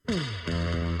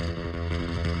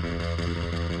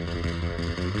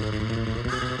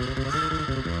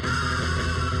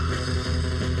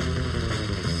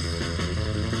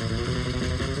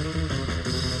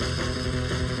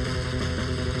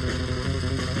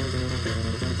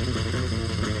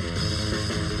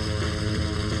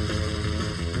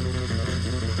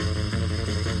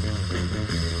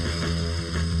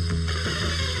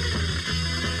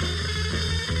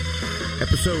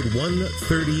Episode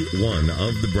 131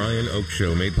 of The Brian Oak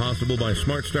Show, made possible by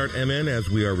Smart Start MN as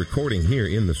we are recording here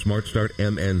in the Smart Start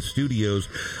MN studios.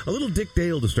 A little Dick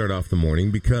Dale to start off the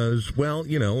morning because, well,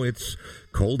 you know, it's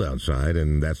cold outside,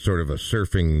 and that's sort of a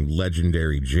surfing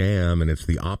legendary jam, and it's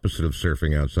the opposite of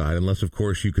surfing outside, unless, of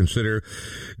course, you consider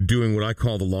doing what I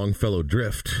call the Longfellow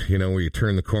Drift, you know, where you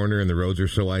turn the corner and the roads are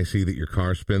so icy that your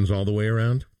car spins all the way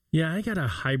around. Yeah, I got a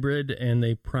hybrid, and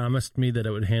they promised me that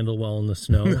it would handle well in the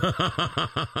snow.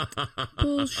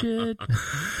 Bullshit.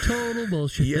 Total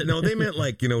bullshit. Yeah, no, they meant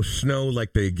like, you know, snow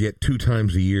like they get 2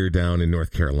 times a year down in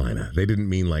North Carolina. They didn't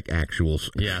mean like actual...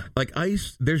 Yeah. Like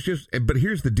ice, there's just... But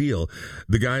here's the deal.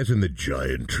 The guys in the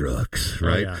giant trucks,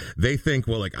 right? Oh, yeah. They think,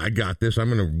 well, like, I got this. I'm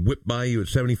going to whip by you at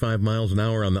 75 miles an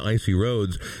hour on the icy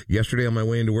roads. Yesterday on my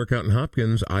way into work out in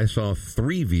Hopkins, I saw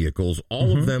 3 vehicles.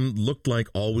 All of them looked like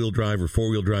all-wheel drive or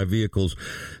four-wheel drive vehicles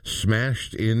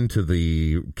smashed into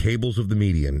the cables of the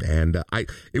median, and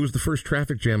it was the first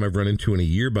traffic jam I've run into in a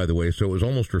year, by the way, so it was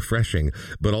almost refreshing.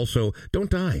 But also, don't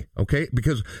die, okay?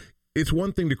 Because it's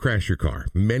one thing to crash your car.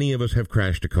 Many of us have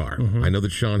crashed a car. I know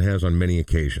that Sean has on many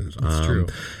occasions. That's true.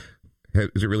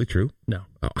 Is it really true? No.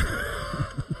 Oh.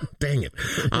 Dang it.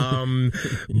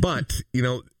 But, you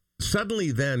know,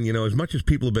 suddenly then, you know, as much as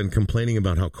people have been complaining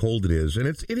about how cold it is, and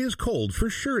it is cold, for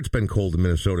sure it's been cold in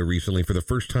Minnesota recently for the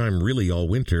first time really all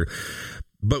winter,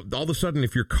 but all of a sudden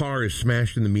if your car is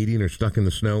smashed in the median or stuck in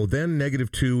the snow, then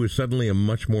 -2 is suddenly a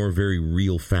much more very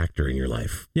real factor in your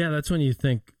life. Yeah, that's when you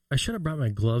think, I should have brought my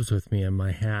gloves with me and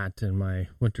my hat and my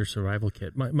winter survival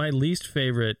kit. My least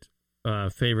favorite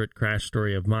crash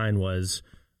story of mine was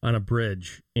on a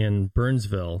bridge in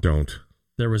Burnsville.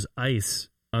 There was ice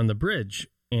on the bridge,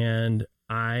 and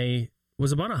I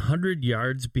was about 100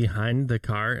 yards behind the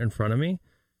car in front of me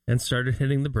and started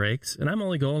hitting the brakes. And I'm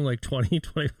only going like 20,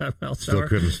 25 miles an hour. Still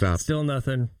couldn't stop. Still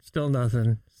nothing.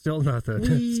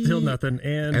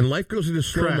 And life goes into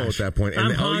slow-mo at that point. And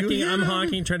I'm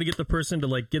honking, trying to get the person to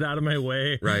like get out of my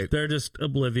way. Right. They're just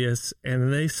oblivious.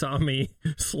 And they saw me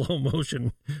slow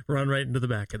motion run right into the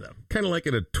back of them. Kind of like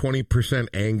at a 20%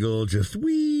 angle, just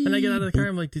wee. And I get out of the car.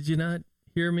 I'm like, did you not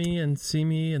hear me and see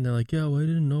me? And they're like, yeah, well, I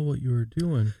didn't know what you were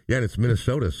doing. Yeah, and it's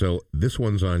Minnesota, so this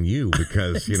one's on you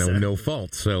because, Exactly. you know, no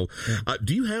fault. So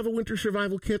do you have a winter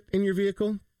survival kit in your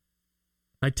vehicle?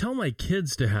 I tell my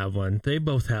kids to have one. They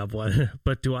both have one.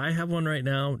 But do I have one right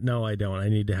now? No, I don't. I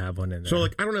need to have one in there. So,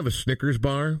 like, I don't have a Snickers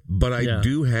bar, but I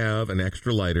do have an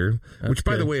extra lighter, which,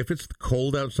 by the way, if it's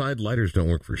cold outside, lighters don't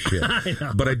work for shit.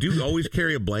 But I do always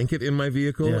carry a blanket in my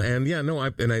vehicle. Yeah.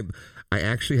 And, I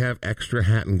actually have extra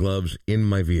hat and gloves in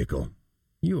my vehicle.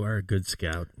 You are a good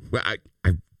scout. Well,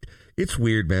 it's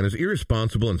weird, man. As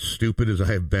irresponsible and stupid as I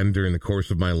have been during the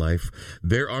course of my life,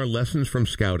 there are lessons from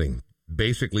scouting.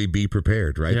 Basically, be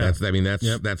prepared, right? Yeah. That's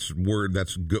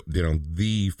good, you know,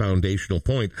 the foundational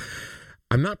point.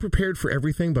 I'm not prepared for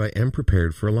everything, but I am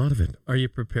prepared for a lot of it. Are you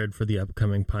prepared for the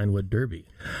upcoming Pinewood Derby?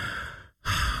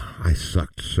 I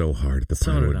sucked so hard at the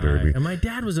Pinewood Derby. And my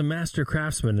dad was a master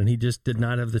craftsman, and he just did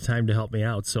not have the time to help me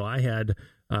out. So I had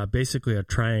basically a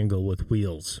triangle with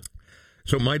wheels.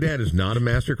 So my dad is not a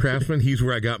master craftsman. He's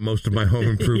where I got most of my home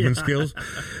improvement skills.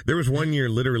 There was one year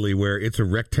literally where it's a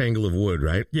rectangle of wood,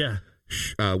 right? Yeah.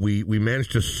 We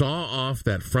managed to saw off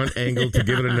that front angle to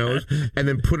give it a nose and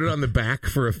then put it on the back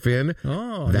for a fin.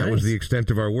 Oh, that nice. was the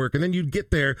extent of our work. And then you'd get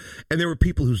there, and there were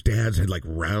people whose dads had like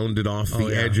rounded off the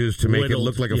edges to make it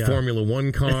look like a Formula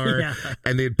One car.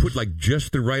 And they'd put like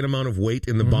just the right amount of weight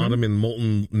in the bottom in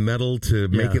molten metal to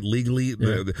make it legally,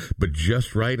 but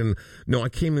just right. And no, I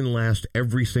came in last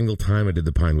every single time I did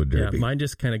the Pinewood Derby. Yeah, mine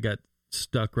just kind of got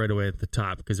stuck right away at the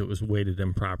top because it was weighted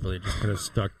improperly. It just kind of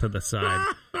stuck to the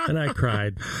side. And I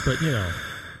cried. But, you know.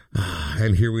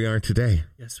 And here we are today.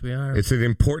 Yes, we are. It's an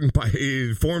important part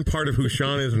of who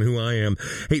Sean is and who I am.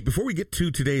 Hey, before we get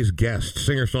to today's guest,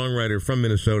 singer-songwriter from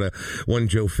Minnesota, one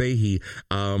Joe Fahey,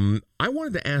 I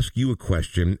wanted to ask you a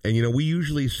question. And, you know, we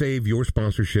usually save your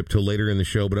sponsorship till later in the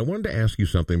show, but I wanted to ask you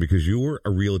something because you're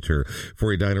a realtor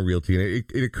for Edina Realty. And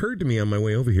it occurred to me on my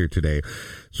way over here today.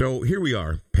 So here we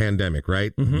are, pandemic,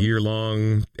 right? Year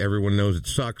long, everyone knows it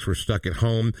sucks. We're stuck at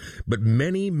home. But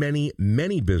many, many,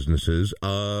 many businesses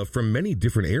from many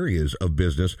different areas of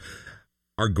business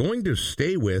are going to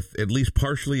stay with, at least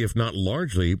partially, if not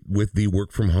largely, with the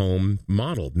work from home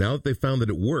model. Now that they've found that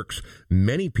it works,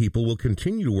 many people will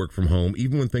continue to work from home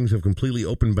even when things have completely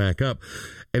opened back up.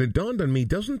 And it dawned on me,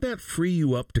 doesn't that free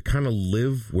you up to kind of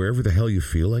live wherever the hell you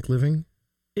feel like living?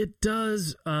 It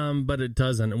does, but it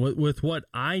doesn't. With what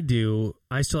I do,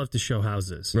 I still have to show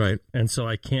houses. Right. And so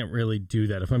I can't really do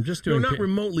that. If I'm just doing... No, not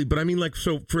remotely, but I mean, like,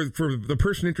 so for the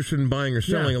person interested in buying or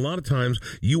selling, a lot of times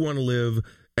you want to live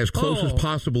as close as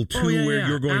possible to where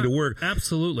you're going to work.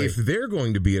 Absolutely. If they're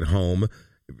going to be at home,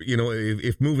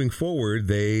 if moving forward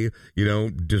they,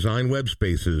 design web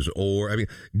spaces, or,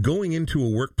 going into a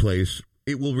workplace,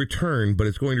 it will return, but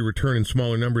it's going to return in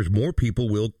smaller numbers. More people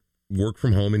will work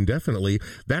from home indefinitely.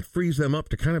 That frees them up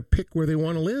to kind of pick where they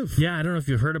want to live. Yeah, I don't know if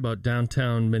you've heard about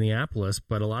downtown Minneapolis,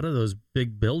 but a lot of those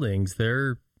big buildings,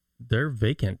 they're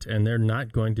vacant and they're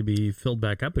not going to be filled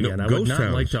back up again. I would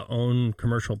not like to own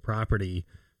commercial property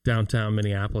downtown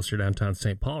Minneapolis or downtown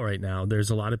St. Paul right now. There's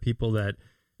a lot of people that,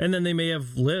 and then they may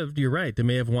have lived, you're right, they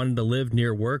may have wanted to live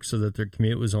near work so that their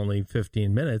commute was only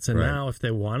 15 minutes. And now if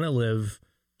they want to live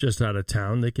just out of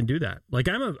town, they can do that. Like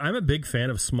I'm a big fan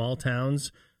of small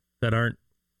towns that aren't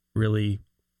really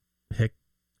hick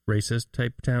racist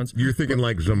type towns. You're thinking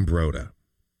like Zumbrota.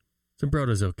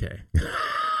 Zambrota's okay.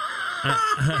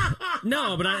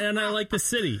 No, but I like the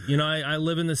city. I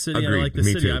live in the city. Agreed. And I like the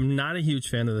Me city. too. I'm not a huge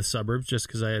fan of the suburbs just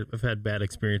because I've had bad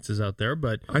experiences out there.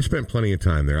 But I spent plenty of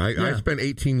time there. I spent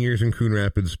 18 years in Coon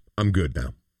Rapids. I'm good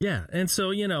now. Yeah, and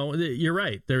so you're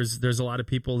right. There's a lot of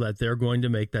people that they're going to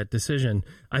make that decision.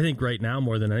 I think right now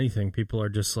more than anything, people are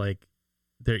just like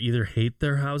they either hate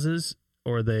their houses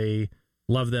or they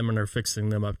love them and are fixing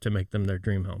them up to make them their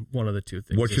dream home. One of the two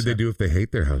things. What should they do if they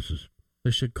hate their houses?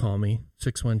 They should call me,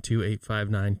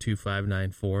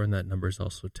 612-859-2594, and that number is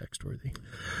also text-worthy.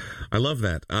 I love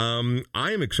that.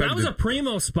 I am excited. That was a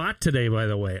primo spot today, by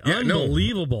the way. Yeah,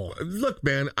 unbelievable. No. Look,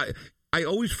 man, I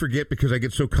always forget because I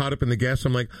get so caught up in the guests.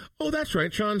 I'm like, oh, that's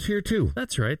right, Sean's here too.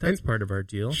 That's right. That's part of our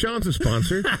deal. Sean's a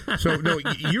sponsor. So, no,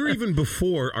 you're even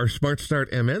before our Smart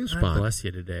Start MN spot. God bless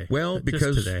you today. Well, Just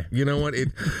because today. you know what?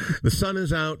 The sun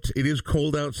is out. It is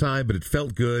cold outside, but it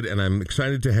felt good, and I'm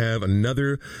excited to have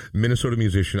another Minnesota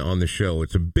musician on the show.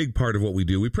 It's a big part of what we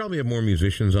do. We probably have more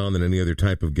musicians on than any other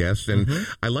type of guest, and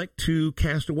I like to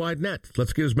cast a wide net.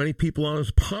 Let's get as many people on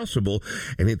as possible,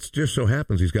 and it just so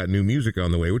happens he's got new music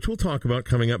on the way, which we'll talk about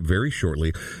coming up very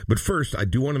shortly. But first, I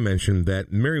do want to mention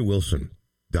that Mary Wilson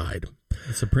died.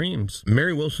 The Supremes.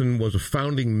 Mary Wilson was a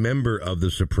founding member of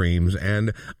the Supremes,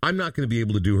 and I'm not going to be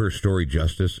able to do her story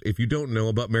justice. If you don't know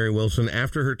about Mary Wilson,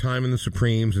 after her time in the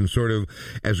Supremes and sort of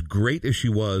as great as she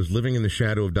was living in the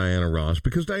shadow of Diana Ross,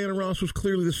 because Diana Ross was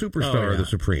clearly the superstar of the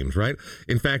Supremes, right?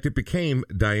 In fact, it became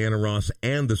Diana Ross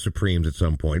and the Supremes at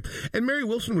some point. And Mary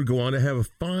Wilson would go on to have a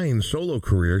fine solo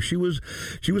career. She was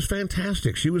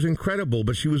fantastic. She was incredible,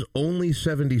 but she was only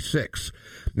 76.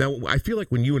 Now, I feel like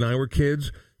when you and I were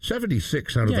kids,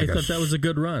 76 sounded like I thought that was a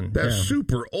good run. That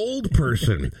super old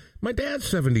person. My dad's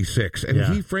 76,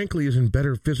 and he, frankly, is in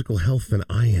better physical health than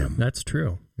I am. That's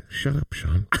true. Shut up,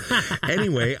 Sean.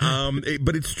 Anyway,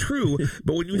 but it's true.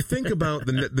 But when you think about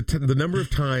the number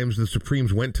of times the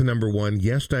Supremes went to number one,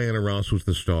 yes, Diana Ross was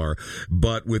the star,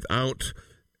 but without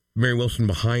Mary Wilson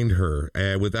behind her,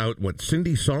 without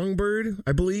Cindy Songbird,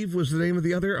 I believe, was the name of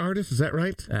the other artist. Is that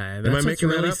right? That's what's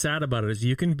really sad about it is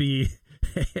you can be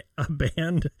a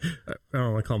band, I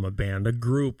don't want to call them a band, a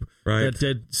group that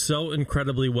did so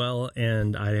incredibly well,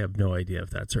 and I have no idea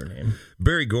if that's her name.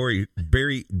 Berry Gordy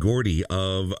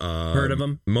of heard of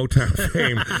him? Motown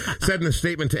fame said in a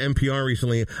statement to NPR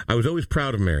recently, "I was always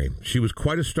proud of Mary. She was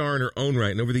quite a star in her own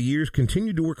right, and over the years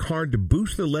continued to work hard to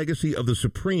boost the legacy of the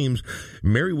Supremes.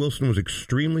 Mary Wilson was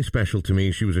extremely special to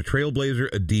me. She was a trailblazer,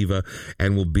 a diva,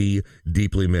 and will be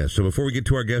deeply missed." So before we get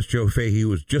to our guest, Joe Fahey, who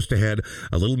was just ahead,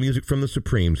 a little music from the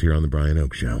Supremes here on the Brian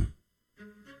Oak Show.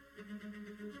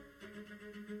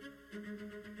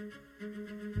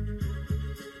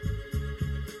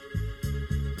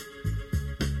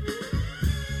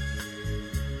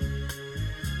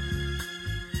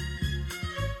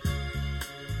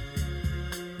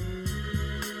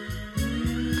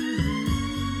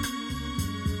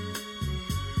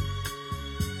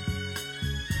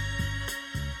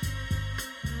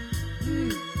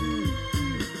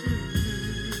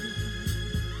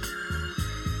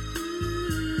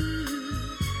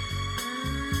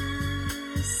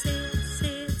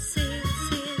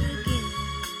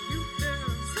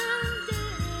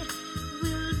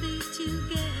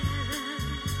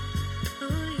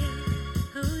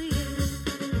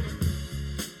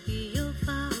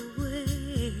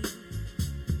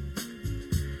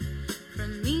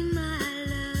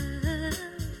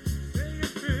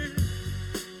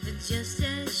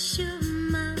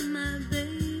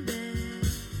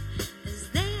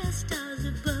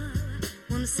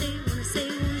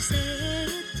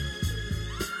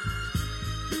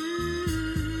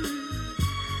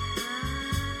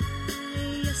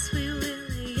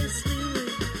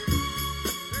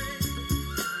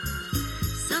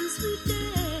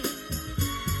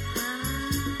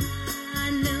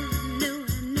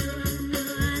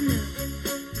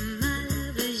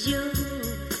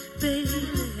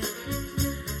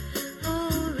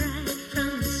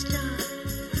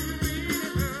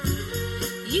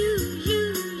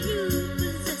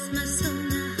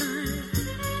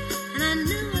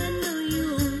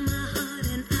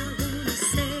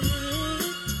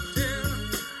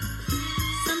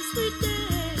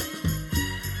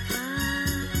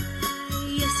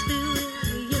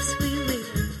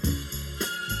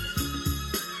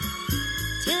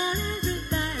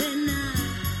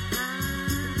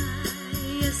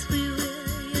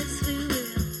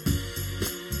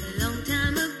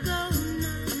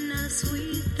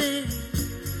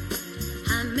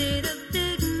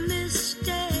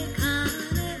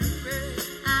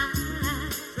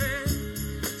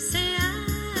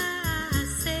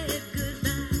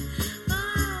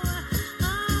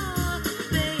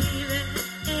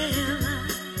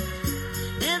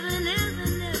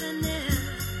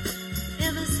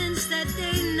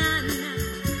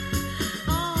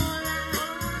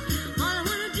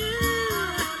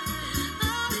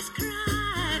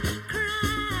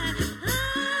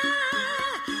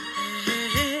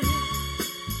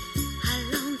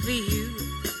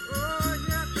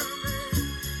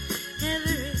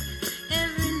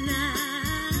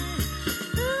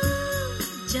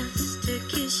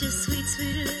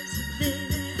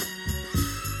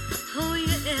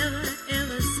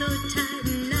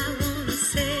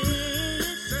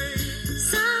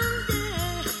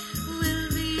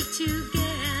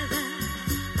 together.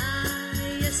 Ah,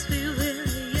 yes we will,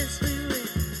 yes we will.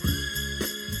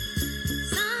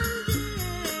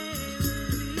 Someday we'll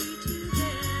be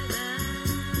together.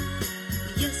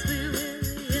 Yes we will,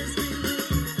 yes we will.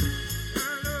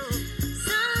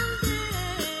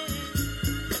 Someday,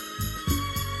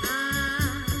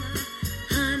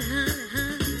 hun, hun, hun,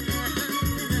 hun.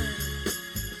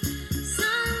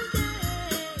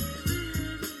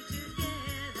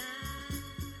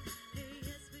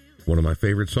 One of my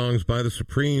favorite songs by the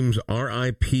Supremes,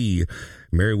 R.I.P.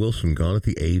 Mary Wilson, gone at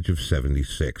the age of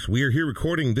 76. We are here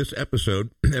recording this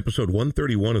episode, episode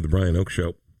 131 of The Brian Oak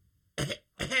Show.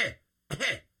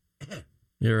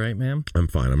 You all right, ma'am? I'm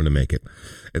fine. I'm going to make it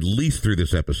at least through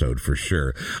this episode for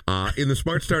sure. In the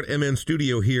Smart Start MN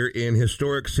studio here in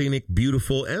historic, scenic,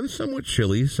 beautiful, and somewhat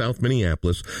chilly South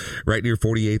Minneapolis, right near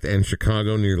 48th and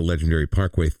Chicago, near the legendary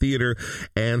Parkway Theater.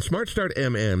 And Smart Start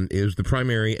MN is the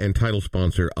primary and title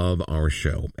sponsor of our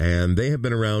show. And they have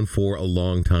been around for a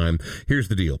long time. Here's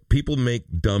the deal. People make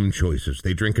dumb choices.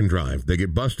 They drink and drive. They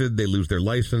get busted. They lose their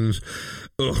license.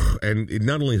 Ugh. And it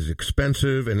not only is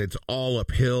expensive and it's all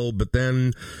uphill, but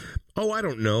then, I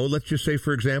don't know. Let's just say,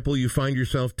 for example, you find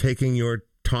yourself taking your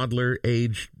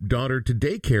toddler-age daughter to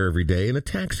daycare every day in a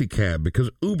taxi cab because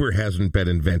Uber hasn't been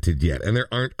invented yet and there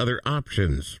aren't other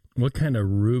options. What kind of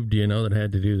rube do you know that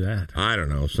had to do that? I don't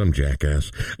know, some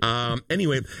jackass.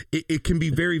 Anyway, it can be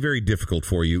very, very difficult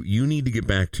for you. You need to get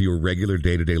back to your regular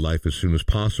day-to-day life as soon as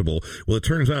possible. Well, it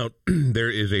turns out there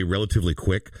is a relatively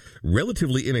quick,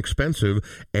 relatively inexpensive,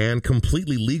 and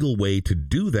completely legal way to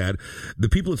do that. The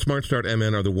people at Smart Start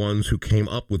MN are the ones who came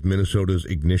up with Minnesota's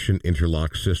ignition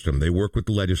interlock system. They work with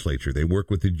the legislature. They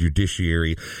work with the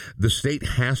judiciary. The state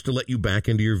has to let you back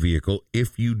into your vehicle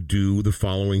if you do the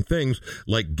following things,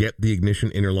 like get the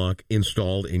ignition interlock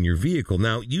installed in your vehicle.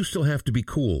 Now, you still have to be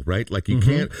cool, right? Like you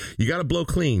can't, you got to blow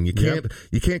clean. You can't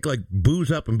like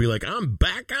booze up and be like, I'm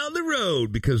back on the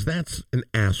road, because that's an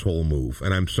asshole move.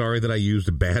 And I'm sorry that I used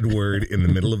a bad word in the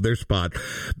middle of their spot,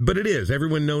 but it is.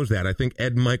 Everyone knows that. I think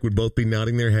Ed and Mike would both be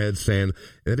nodding their heads saying,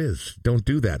 it is. Don't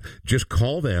do that. Just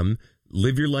call them,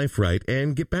 live your life right,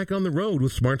 and get back on the road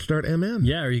with Smart Start MN.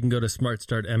 Yeah, or you can go to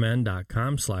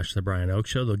smartstartmn.com/The Brian Oak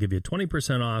Show. They'll give you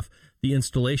 20% off the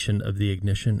installation of the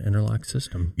ignition interlock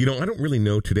system. You know, I don't really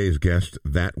know today's guest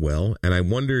that well, and I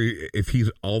wonder if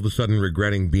he's all of a sudden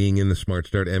regretting being in the Smart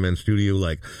Start MN studio.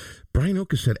 Like, Brian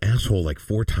Oak has said asshole like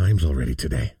 4 times already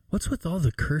today. What's with all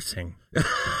the cursing?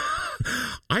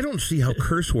 I don't see how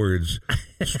curse words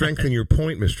strengthen your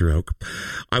point, Mr. Oak.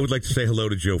 I would like to say hello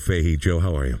to Joe Fahey. Joe,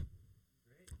 how are you?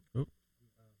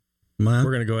 We're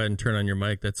going to go ahead and turn on your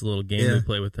mic. That's a little game we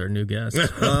play with our new guest.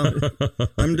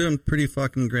 I'm doing pretty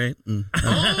fucking great. Whoa!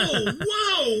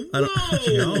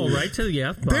 No, right to the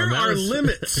F-bomb. There are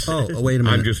limits. Oh, wait a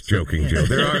minute. I'm just joking, Joe.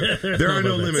 There are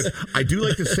no limits. I do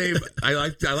like to save. I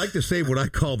like to save what I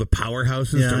call the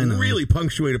powerhouses to really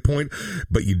punctuate a point.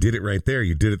 But you did it right there.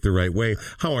 You did it the right way.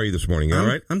 How are you this morning? All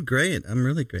right? I'm great. I'm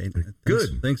really great.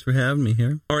 Good. Thanks for having me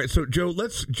here. All right. So, Joe,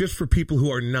 let's just for people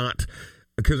who are not.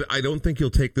 Because I don't think you'll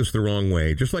take this the wrong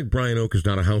way. Just like Brian Oak is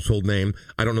not a household name,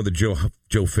 I don't know that Joe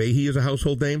Fahey is a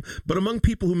household name, but among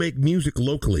people who make music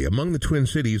locally, among the Twin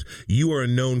Cities, you are a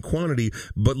known quantity.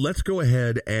 But let's go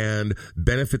ahead and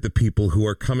benefit the people who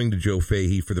are coming to Joe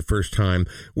Fahey for the first time.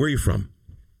 Where are you from?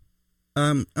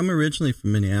 I'm originally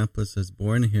from Minneapolis. I was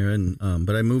born here, and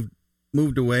but I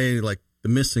moved away like the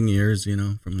missing years,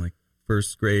 from like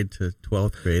first grade to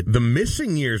 12th grade. The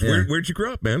missing years? Yeah. Where'd you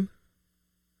grow up, man?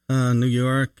 New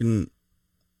York and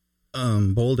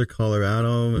Boulder,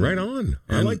 Colorado. Right on.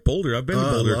 I like Boulder. I've been to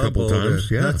Boulder a couple times.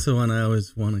 Yeah, that's the one I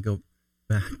always want to go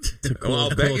back to. Well, I'll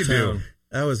bet you do.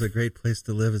 That was a great place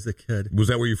to live as a kid. Was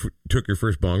that where you took your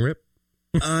first bong rip?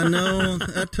 No,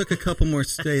 I took a couple more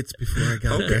states before I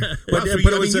got there. But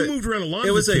you moved around a lot.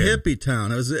 It was a hippie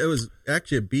town. It was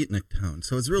actually a beatnik town,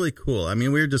 so it was really cool. I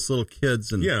mean, we were just little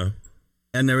kids, and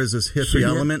and there was this hippie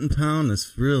element in town.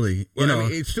 It's really,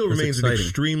 it still remains an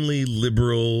extremely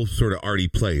liberal, sort of arty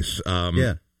place.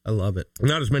 Yeah, I love it.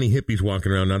 Not as many hippies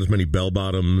walking around, not as many bell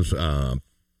bottoms.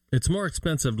 It's more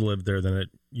expensive to live there than it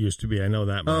used to be. I know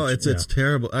that much. Oh, it's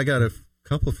terrible. I got a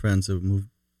couple friends who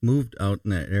moved out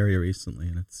in that area recently,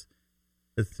 and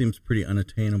it seems pretty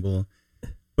unattainable.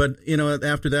 But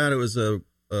after that, it was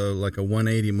like a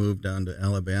 180 move down to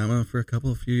Alabama for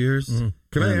a few years. Mm-hmm.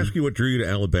 Can I ask you what drew you to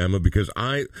Alabama? Because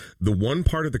the one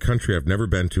part of the country I've never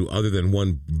been to, other than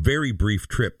one very brief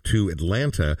trip to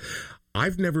Atlanta,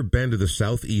 I've never been to the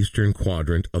southeastern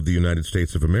quadrant of the United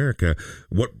States of America.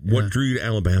 What drew you to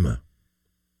Alabama?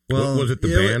 Well, was it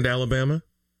the band Alabama?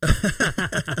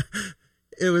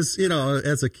 it was,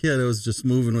 as a kid, it was just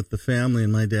moving with the family,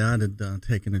 and my dad had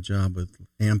taken a job with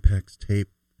Ampex Tape,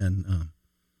 and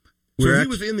so he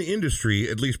was in the industry,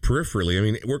 at least peripherally. I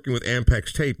mean, working with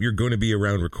Ampex Tape, you're going to be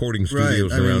around recording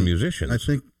studios and around musicians. I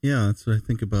think, that's what I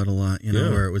think about a lot,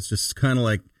 where it was just kind of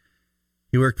like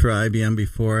he worked for IBM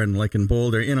before, and like in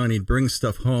Boulder, and he'd bring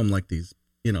stuff home like these,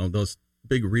 those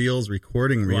big reels,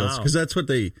 recording reels, because that's what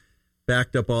they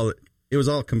backed up all. It was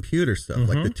all computer stuff,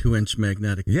 like the 2-inch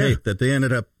magnetic tape that they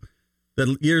ended up.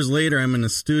 That years later, I'm in the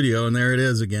studio, and there it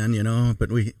is again,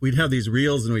 But we'd have these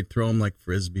reels, and we'd throw them like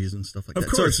frisbees and stuff like that.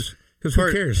 Of course, because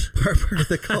who cares? Part of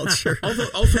the culture.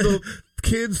 also, the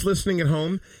kids listening at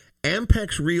home,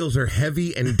 Ampex reels are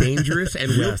heavy and dangerous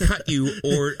and will cut you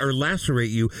or lacerate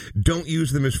you. Don't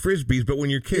use them as frisbees, but when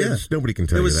you're kids, nobody can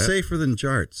tell you that. It was safer than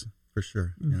jarts. For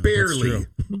sure. Barely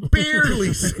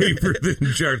safer than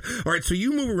jarts. All right, so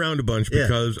you move around a bunch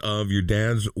because of your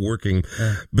dad's working,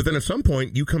 but then at some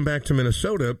point you come back to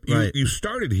Minnesota. You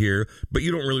started here, but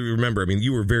you don't really remember. I mean,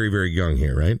 you were very, very young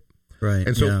here, right? Right.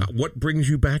 And so what brings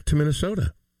you back to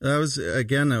Minnesota? That was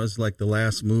like the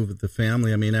last move of the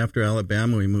family. I mean, after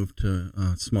Alabama, we moved to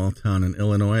a small town in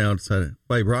Illinois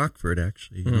by Rockford,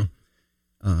 actually,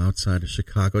 outside of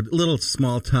Chicago. A little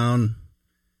small town.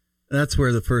 That's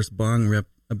where the first bong rip,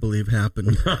 I believe,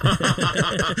 happened.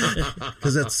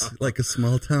 Because that's like a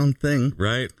small town thing.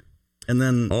 Right. And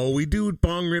then... Oh, we do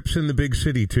bong rips in the big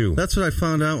city, too. That's what I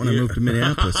found out when I moved to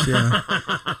Minneapolis,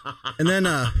 And then,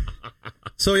 I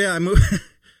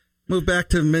moved back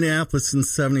to Minneapolis in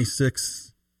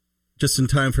 76, just in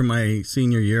time for my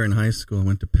senior year in high school. I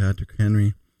went to Patrick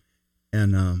Henry.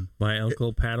 And my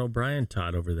uncle Pat O'Brien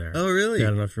taught over there. Oh, really? Yeah, I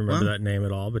don't know if you remember that name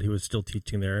at all, but he was still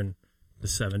teaching there in the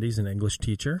 70s, an English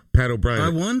teacher. Pat O'Brien. I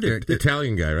wonder.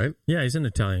 Italian guy, right? Yeah, he's an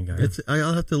Italian guy.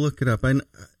 I'll have to look it up.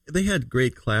 They had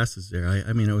great classes there.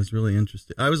 I mean, I was really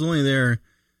interested. I was only there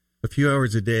a few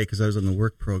hours a day because I was on the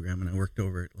work program, and I worked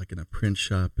over in a print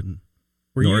shop in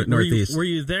Northeast. Were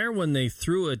you there when they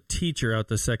threw a teacher out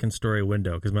the second-story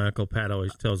window? Because my Uncle Pat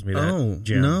always tells me that. Oh,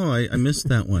 Jim. No, I missed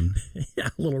that one. Yeah,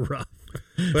 a little rough.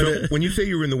 But so when you say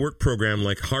you were in the work program,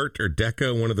 like Hart or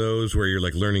DECA, one of those where you're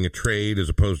like learning a trade as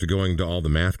opposed to going to all the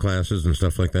math classes and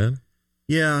stuff like that?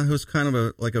 Yeah, it was kind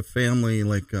of a family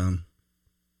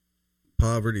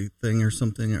poverty thing or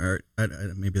something, or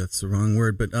maybe that's the wrong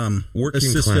word, but working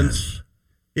assistance. Class.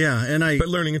 Yeah, but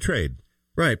learning a trade.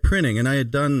 Right, printing, and I had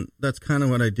done. That's kind of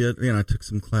what I did. I took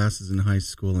some classes in high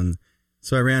school, and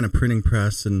so I ran a printing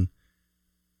press, and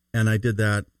I did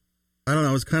that. I don't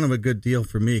know. It was kind of a good deal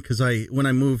for me because when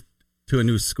I moved to a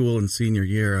new school in senior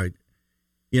year, I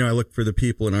looked for the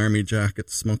people in army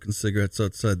jackets smoking cigarettes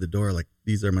outside the door, like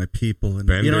these are my people, and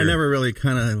I never really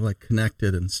kind of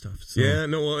connected and stuff. So. Yeah,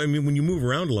 no. Well, I mean, when you move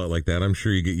around a lot like that, I'm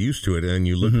sure you get used to it, and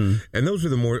you look, and those are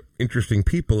the more interesting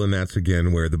people, and that's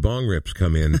again where the bong rips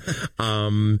come in.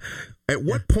 At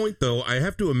what point, though, I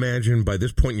have to imagine by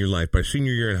this point in your life, by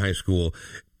senior year in high school,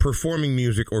 performing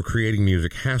music or creating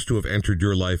music has to have entered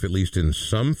your life at least in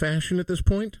some fashion at this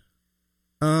point?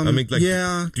 I mean, do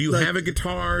you have a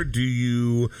guitar? Do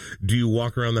you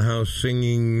walk around the house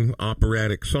singing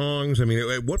operatic songs? I mean,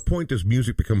 at what point does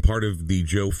music become part of the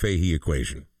Joe Fahey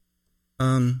equation?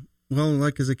 Well,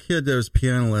 as a kid, there was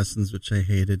piano lessons, which I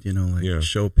hated,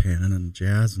 Chopin and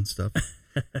jazz and stuff.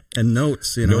 And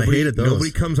notes, I hated those.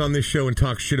 Nobody comes on this show and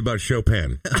talks shit about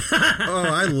Chopin. Oh,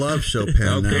 I love Chopin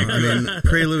now. I mean,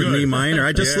 Prelude in E minor.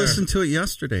 I just listened to it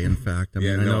yesterday, in fact. I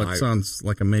know it sounds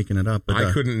like I'm making it up. But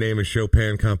I couldn't name a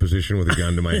Chopin composition with a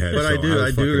gun to my head. But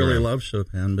I do really love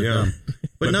Chopin.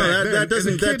 But that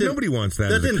doesn't. Nobody wants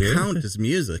that. That didn't count as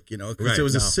music, because it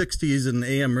was the 60s and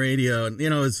AM radio, and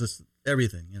it's just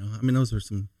everything. I mean, those were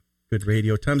some good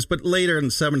radio times. But later in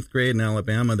 7th grade in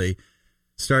Alabama, they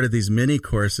started these mini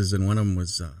courses, and one of them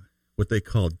was what they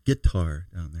called guitar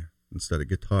down there instead of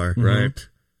guitar. Right.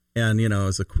 And,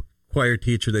 as a choir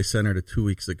teacher, they sent her to 2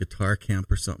 weeks of guitar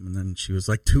camp or something, and then she was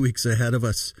 2 weeks ahead of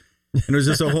us. And there was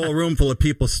just a whole room full of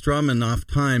people strumming off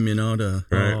time,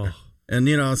 Right.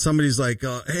 And, somebody's like,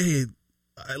 hey,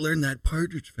 I learned that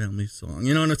Partridge Family song,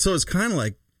 and so it's kind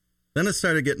of then it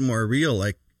started getting more real,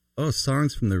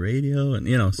 songs from the radio and,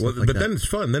 but then it's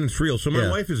fun. Then it's real. So my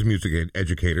wife is a music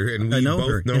educator, and we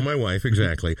both know my wife,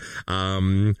 exactly.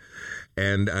 And,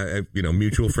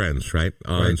 mutual friends, right?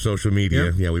 On social media.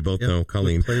 Yep. Yeah, we both know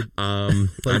Colleen. Played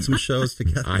some shows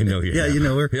together. I know you. Yeah, you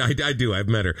know her. I do. I've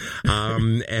met her.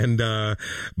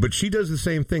 But she does the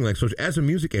same thing. So as a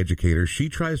music educator, she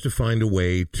tries to find a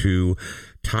way to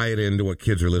tie it into what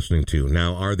kids are listening to.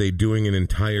 Now, are they doing an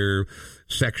entire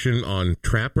section on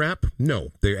trap rap?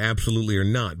 No, they absolutely are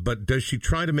not. But does she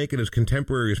try to make it as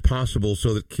contemporary as possible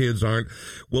so that kids aren't,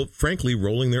 well, frankly,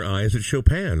 rolling their eyes at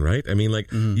Chopin, right? I mean,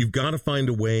 like, you've got to find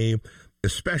a way,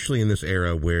 especially in this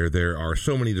era where there are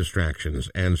so many distractions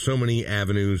and so many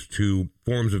avenues to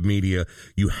forms of media,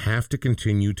 you have to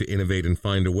continue to innovate and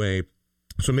find a way.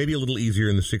 So maybe a little easier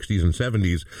in the 60s and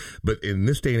 70s, but in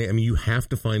this day and age, I mean, you have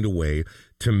to find a way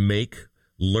to make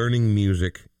learning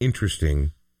music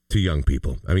interesting to young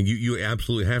people. I mean, you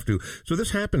absolutely have to. So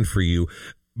this happened for you.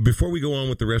 Before we go on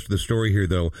with the rest of the story here,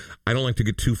 though, I don't like to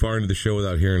get too far into the show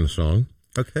without hearing the song.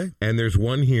 Okay. And there's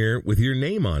one here with your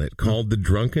name on it called The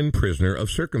Drunken Prisoner of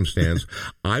Circumstance.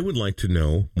 I would like to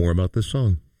know more about this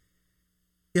song.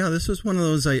 Yeah, this was one of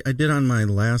those I did on my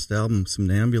last album,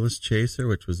 Somnambulist Chaser,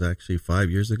 which was actually 5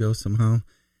 years ago somehow.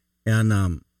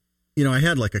 And, you know, I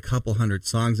had like a couple hundred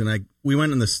songs, and we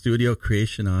went in the studio,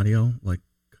 Creation Audio, like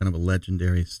kind of a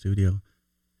legendary studio,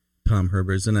 Tom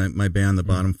Herbers, and my band, The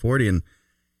Bottom 40. And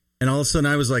all of a sudden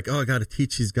I was like, oh, I got to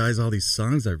teach these guys all these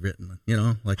songs I've written, you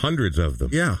know, like hundreds of them.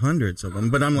 Yeah, hundreds of them.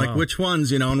 But I'm like, which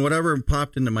ones, you know, and whatever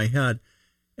popped into my head.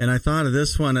 And I thought of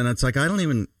this one, and it's like,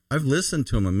 I've listened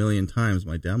to them a million times,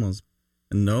 my demos,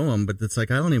 and know them, but it's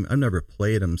like, I've never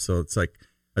played them. So it's like,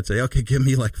 I'd say, okay, give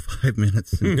me like 5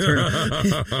 minutes and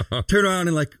turn around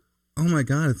and like, oh my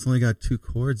God, it's only got 2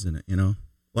 chords in it, you know,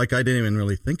 like I didn't even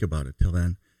really think about it till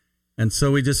then. And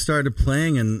so we just started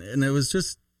playing, and it was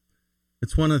just,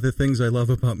 it's one of the things I love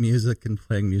about music and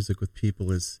playing music with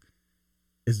people is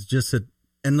just that.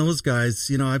 And those guys,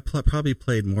 you know, I probably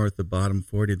played more at the Bottom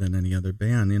 40 than any other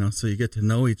band, you know, so you get to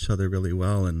know each other really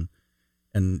well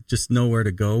and just know where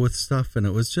to go with stuff. And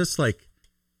it was just like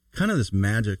kind of this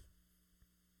magic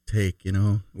take, you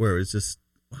know, where it was just,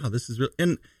 wow, this is real.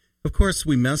 And of course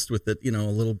we messed with it, you know, a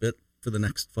little bit for the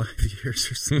next 5 years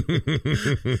or so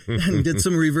and did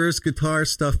some reverse guitar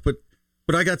stuff. But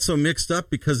I got so mixed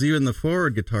up because even the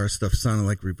forward guitar stuff sounded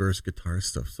like reverse guitar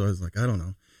stuff. So I was like, I don't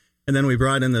know. And then we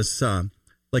brought in this,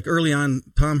 like early on,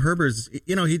 Tom Herbers,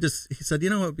 you know, he said, you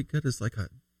know what would be good is like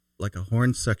a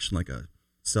horn section, like a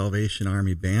Salvation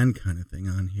Army band kind of thing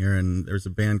on here. And there's a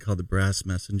band called the Brass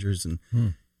Messengers, and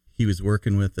he was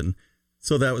working with, and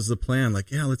so that was the plan. Like,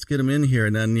 yeah, let's get him in here.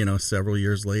 And then, you know, several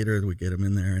years later, we get him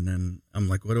in there, and then I'm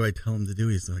like, what do I tell him to do?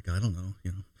 He's like, I don't know,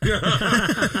 you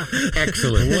know.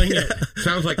 Excellent.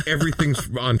 Sounds like everything's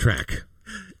on track.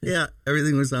 Yeah,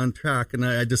 everything was on track, and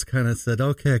I just kind of said,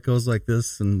 okay, it goes like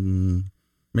this, and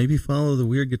maybe follow the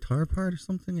weird guitar part or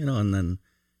something, you know. And then,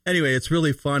 anyway, it's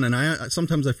really fun, and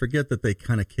sometimes I forget that they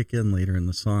kind of kick in later in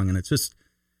the song, and it's just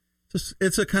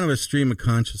it's a kind of a stream of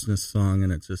consciousness song,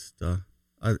 and it's just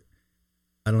I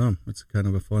don't know, it's kind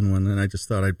of a fun one, and I just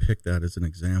thought I'd pick that as an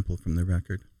example from the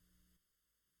record.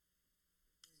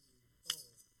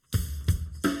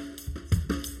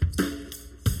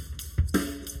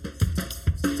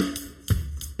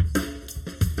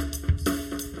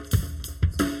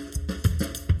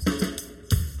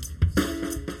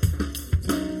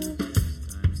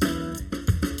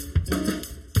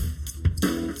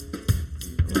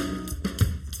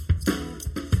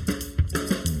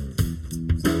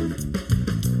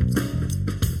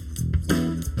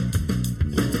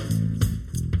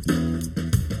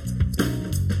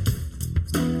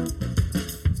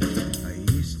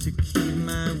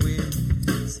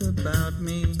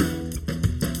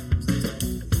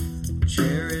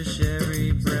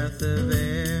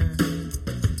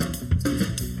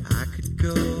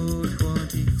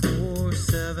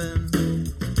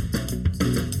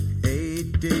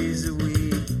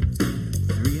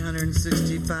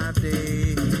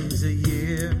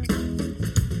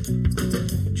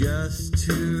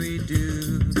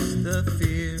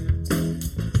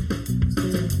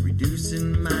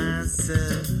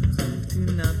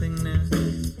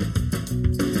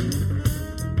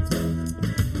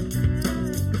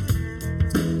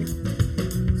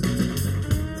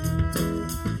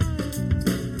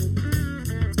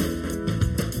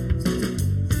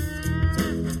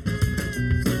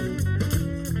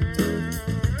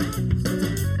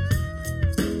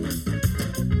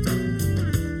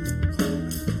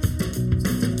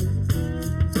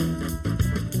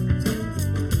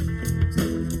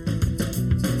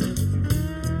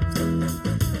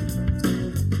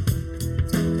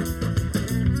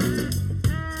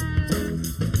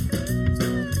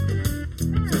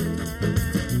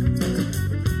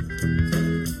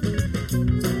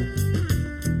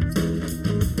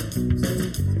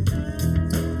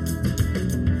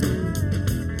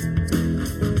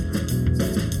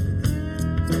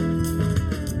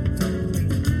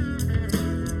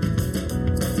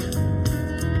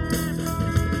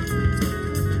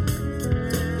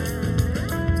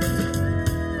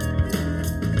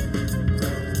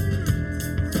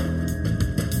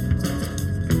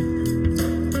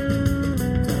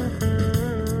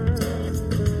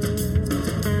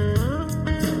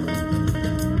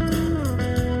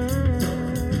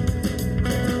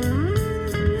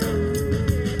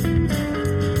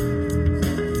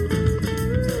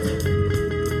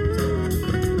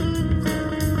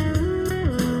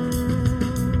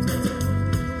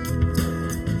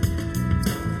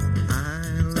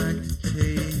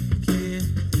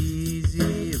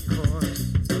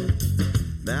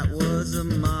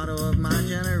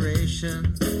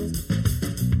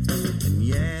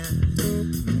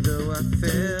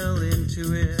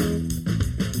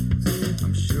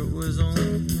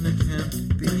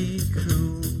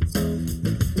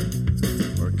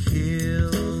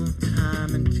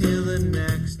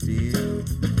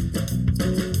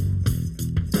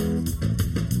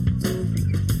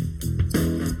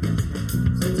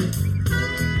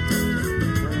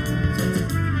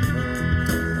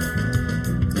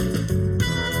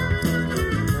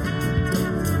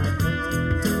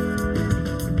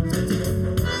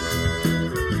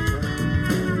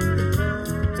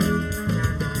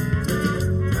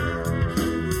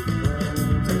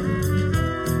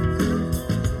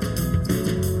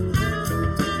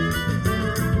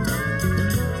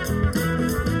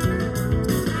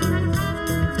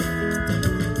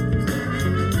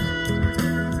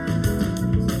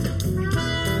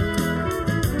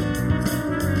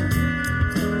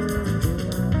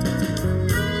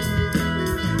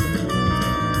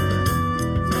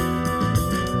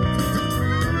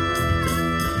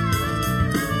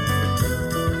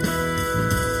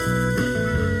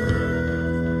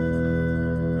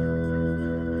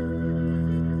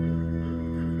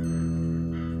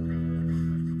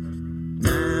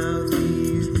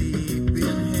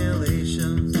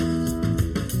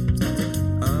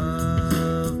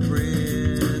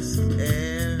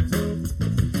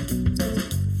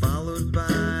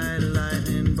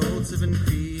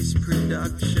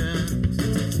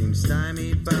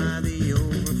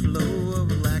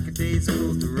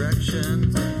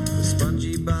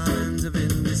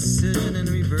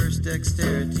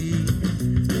 dexterity.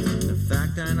 The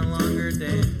fact I no longer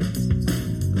dance.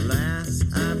 Alas,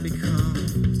 I've become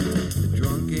the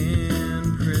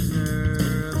drunken prisoner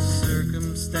of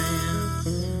circumstance.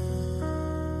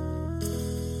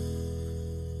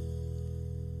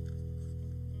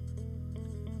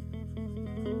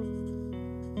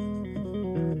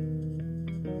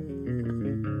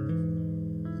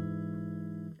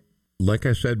 Like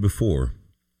I said before,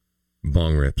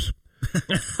 bong rips.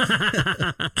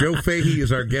 Joe Fahey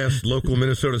is our guest, local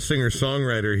Minnesota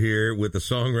singer-songwriter here with a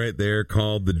song right there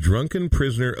called The Drunken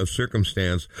Prisoner of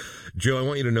Circumstance. Joe, I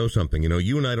want you to know something. You know,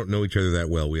 you and I don't know each other that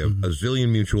well. We have a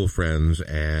zillion mutual friends,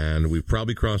 and we've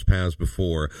probably crossed paths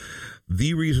before.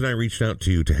 The reason I reached out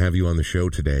to you to have you on the show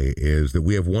today is that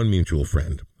we have one mutual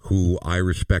friend who I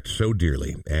respect so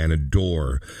dearly and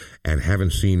adore and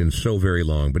haven't seen in so very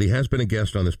long. But he has been a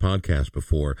guest on this podcast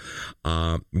before.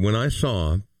 When I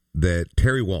saw that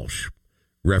Terry Walsh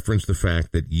referenced the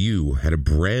fact that you had a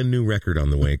brand new record on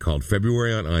the way called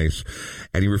February on Ice,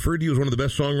 and he referred to you as one of the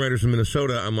best songwriters in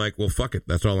Minnesota, I'm like, well, fuck it.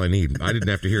 That's all I need. I didn't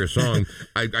have to hear a song.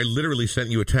 I literally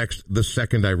sent you a text the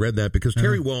second I read that, because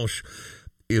Terry Walsh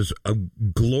is a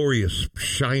glorious,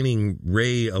 shining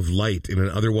ray of light in an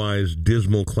otherwise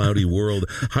dismal, cloudy world.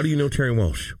 How do you know Terry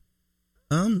Walsh?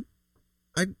 We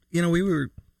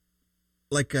were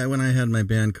like when I had my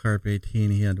band Carp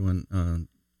 18, he had one,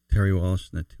 Terry Walsh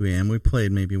and at 2 a.m. We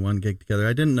played maybe one gig together.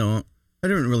 I didn't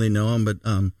really know him, but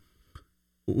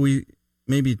we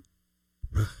maybe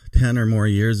 10 or more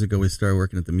years ago we started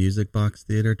working at the Music Box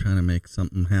Theater, trying to make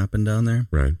something happen down there.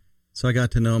 Right. So I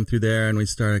got to know him through there, and we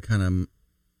started kind of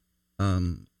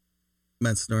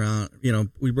messing around. You know,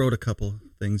 we wrote a couple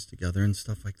things together and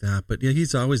stuff like that. But yeah,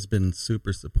 he's always been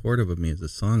super supportive of me as a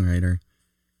songwriter,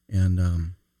 and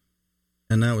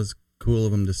that was cool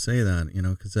of him to say that. You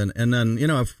know, because then you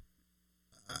know,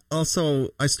 I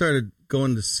started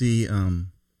going to see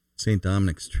St.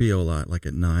 Dominic's Trio a lot, like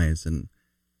at Nyes,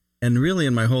 and really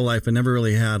in my whole life I never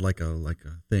really had like a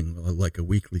thing, like a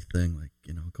weekly thing, like,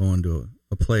 you know, going to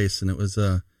a place, and it was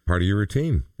part of your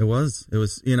routine. It was,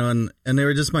 you know, and they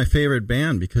were just my favorite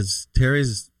band, because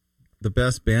Terry's the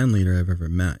best band leader I've ever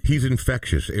met. He's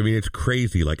infectious. I mean, it's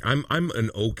crazy. Like, I'm an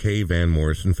okay Van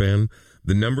Morrison fan.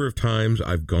 The number of times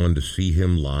I've gone to see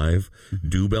him live,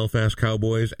 do Belfast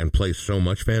Cowboys, and play so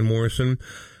much Van Morrison,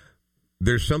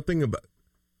 there's something about...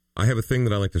 I have a thing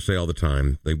that I like to say all the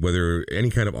time, like whether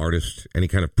any kind of artist, any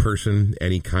kind of person,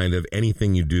 any kind of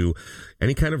anything you do,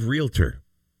 any kind of realtor.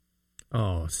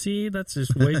 Oh, see, that's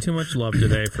just way too much love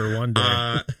today for one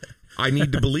day. I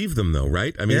need to believe them, though,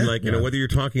 right? I mean, you know, whether you're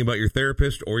talking about your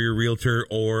therapist or your realtor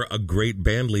or a great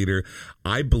band leader,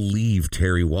 I believe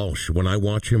Terry Walsh. When I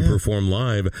watch him perform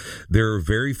live, there are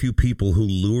very few people who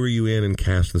lure you in and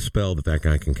cast the spell that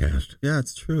guy can cast. Yeah,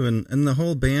 it's true. And the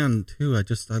whole band, too.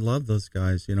 I love those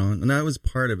guys, you know, and that was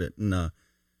part of it. And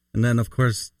then, of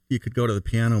course, you could go to the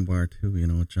piano bar, too, you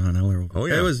know, with John Eller. Oh,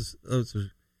 yeah. Those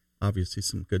were obviously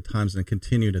some good times, and it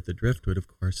continued at the Driftwood, of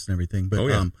course, and everything.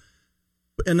 But,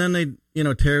 and then they, you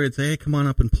know, Terry would say, hey, come on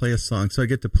up and play a song. So I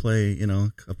get to play, you know,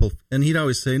 a couple, and he'd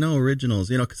always say, no,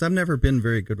 originals, you know, because I've never been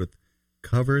very good with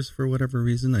covers for whatever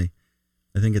reason. I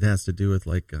think it has to do with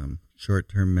like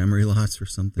short-term memory loss or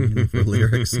something, you know, for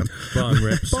lyrics. Bong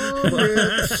rips.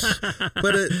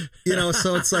 But you know,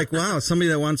 so it's like, wow, somebody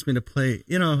that wants me to play,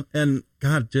 you know, and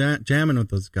God, jamming with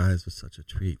those guys was such a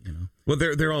treat, you know. Well,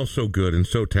 they're all so good and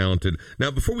so talented.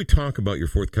 Now, before we talk about your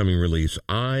forthcoming release,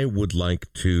 I would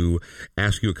like to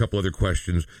ask you a couple other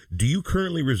questions. Do you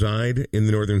currently reside in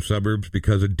the northern suburbs?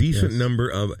 Because a decent number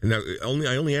of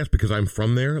I only ask because I'm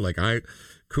from there. Like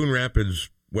Coon Rapids,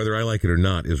 whether I like it or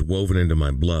not, is woven into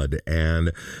my blood.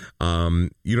 And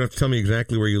you don't have to tell me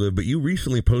exactly where you live, but you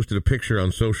recently posted a picture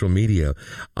on social media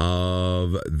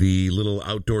of the little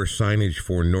outdoor signage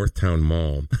for Northtown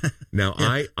Mall. Now,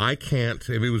 I can't,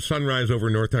 if it was sunrise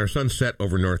over Northtown or sunset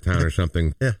over Northtown or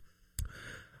something. Yeah.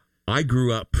 I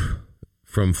grew up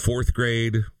from 4th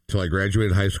grade till I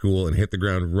graduated high school and hit the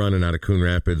ground running out of Coon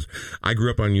Rapids. I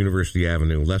grew up on University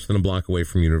Avenue, less than a block away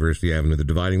from University Avenue, the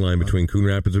dividing line between Coon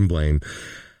Rapids and Blaine.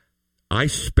 I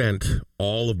spent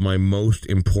all of my most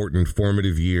important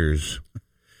formative years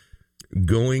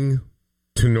going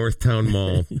to Northtown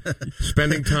Mall,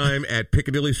 spending time at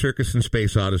Piccadilly Circus and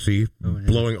Space Odyssey,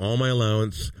 blowing all my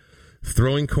allowance,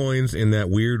 throwing coins in that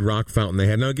weird rock fountain they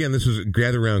had. Now, again, this is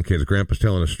gather around, kids. Grandpa's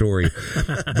telling a story.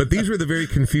 But these were the very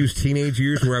confused teenage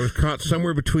years where I was caught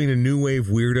somewhere between a new wave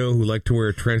weirdo who liked to wear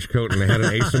a trench coat and had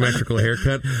an asymmetrical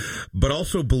haircut, but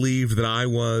also believed that I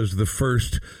was the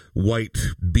first white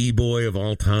b-boy of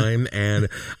all time. And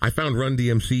I found Run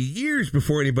DMC years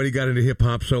before anybody got into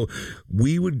hip-hop. So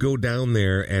we would go down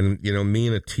there and, you know, me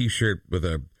in a T-shirt with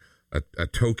a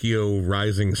Tokyo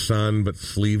Rising Sun, but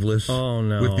sleeveless. Oh,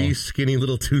 no. With these skinny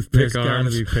little toothpick There's got to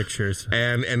arms. be pictures.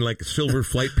 And like silver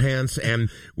flight pants, and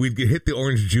we'd hit the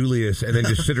Orange Julius and then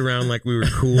just sit around like we were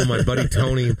cool. My buddy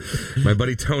Tony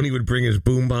would bring his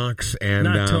boombox. And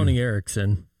Not Tony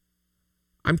Erickson.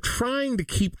 I'm trying to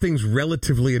keep things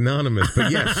relatively anonymous,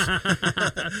 but yes.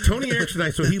 Tony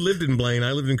Erickson, so he lived in Blaine,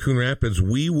 I lived in Coon Rapids.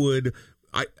 We would...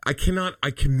 I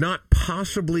cannot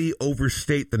possibly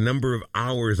overstate the number of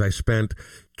hours I spent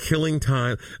killing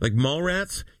time. Like mall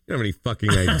rats, you don't have any fucking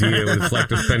idea what it's like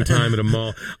to spend time at a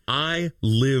mall. I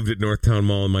lived at Northtown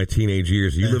Mall in my teenage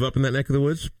years. You live up in that neck of the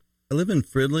woods? I live in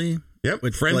Fridley. Yep,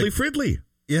 Friendly Fridley.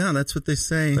 Yeah, that's what they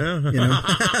say. Yeah. You know?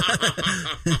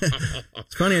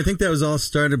 It's funny. I think that was all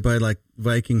started by like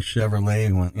Viking Chevrolet.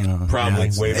 You know, Probably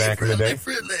ads. way back in the day.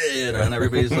 Fridley, and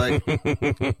everybody's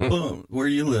like, "Oh, where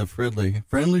you live, Fridley?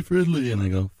 Friendly Fridley?" And I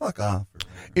go, "Fuck off."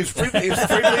 Is Fridley,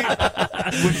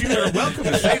 which you are welcome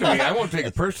to say to me, I won't take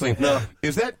it personally. No.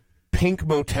 Is that pink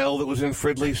motel that was in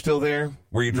Fridley still there?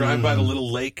 Where you drive by the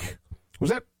little lake? Was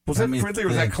that Fridley or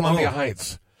was that Columbia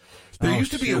Heights? There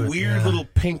used to be a weird little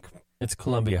pink... It's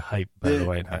Columbia Heights, by the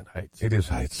way, not Heights. It is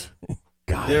Heights.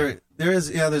 God. There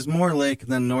is. Yeah, there's more lake,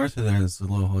 and then north of there there's a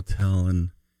little hotel, and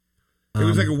it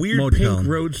was like a weird motel. pink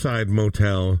roadside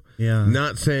motel. Yeah.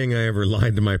 Not saying I ever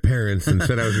lied to my parents and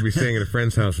said I was going to be staying at a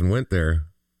friend's house and went there.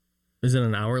 Is it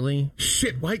an hourly?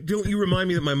 Shit, why don't you remind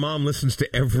me that my mom listens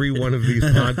to every one of these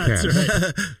podcasts? That's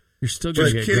right. You're still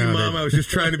going Just to get kidding, grounded. Mom. I was just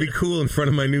trying to be cool in front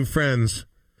of my new friends.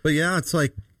 But yeah, it's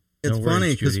like it's No funny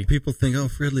worries, because Judy. people think, "Oh,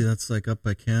 Fridley, that's like up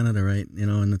by Canada, right?" You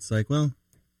know, and it's like, well,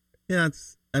 yeah,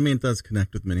 it does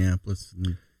connect with Minneapolis.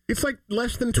 And It's like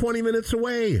less than 20 minutes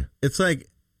away. it's like,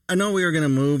 I know we were going to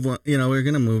move, we were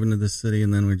going to move into the city,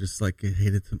 and then we're just like,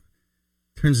 it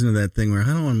turns into that thing where I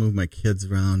don't want to move my kids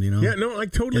around, you know? Yeah, no, I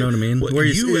totally. You know what I mean? Well, Where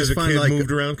you as a find, kid like,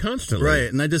 moved around constantly. Right,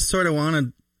 and I just sort of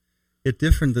wanted it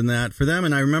different than that for them,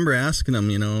 and I remember asking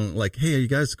them, you know, like, hey, are you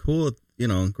guys cool with, you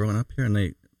know, growing up here? And they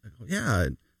go, yeah,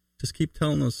 just keep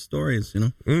telling those stories, you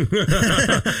know?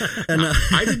 And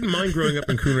I didn't mind growing up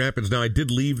in Coon Rapids. Now, I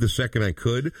did leave the second I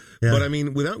could, Yeah. but I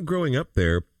mean, without growing up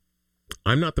there,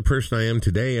 I'm not the person I am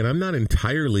today, and I'm not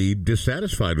entirely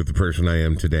dissatisfied with the person I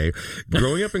am today.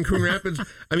 Growing up in Coon Rapids,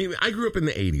 I mean, I grew up in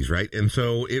the 80s, right? And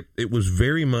so it was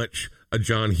very much a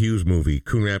John Hughes movie,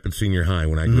 Coon Rapids Senior High,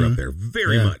 when I grew up there.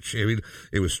 Very much. I mean,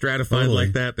 it was stratified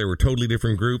like that. There were totally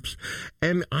different groups.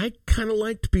 And I kind of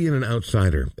liked being an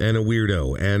outsider and a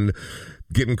weirdo and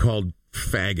getting called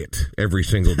faggot every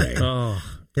single day. Oh,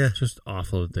 Yeah. just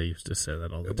awful that they used to say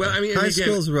that all the time. Well, I mean, high again,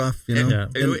 school's rough, you know?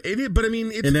 Yeah. It is, but I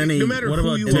mean, it's, in any- no matter What who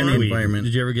about you in any are, environment.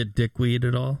 Did you ever get dickweed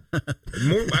at all?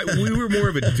 we were more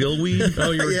of a dillweed.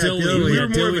 Oh, you were Yeah, dillweed. dillweed. We Yeah, were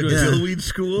more of a dillweed was- dillweed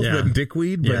school Yeah. than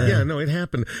dickweed, but Yeah. yeah, no, it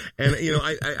happened. And you know,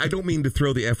 I don't mean to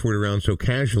throw the F word around so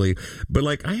casually, but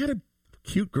like I had a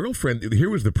cute girlfriend. Here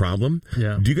was the problem.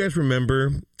 Yeah. Do you guys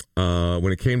remember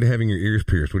when it came to having your ears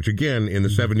pierced, which again in the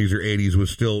 70s or 80s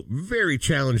was still very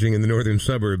challenging in the northern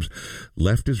suburbs?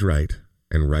 Left is right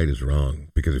and right is wrong,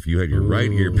 because if you had your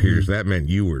right ear pierced, that meant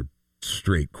you were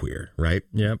straight queer, right?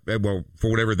 Yep. Well,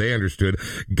 for whatever they understood.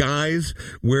 Guys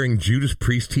wearing Judas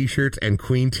Priest t-shirts and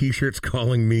Queen t-shirts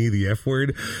calling me the F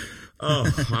word. Oh,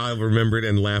 I'll remember it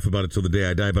and laugh about it till the day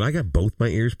I die. But I got both my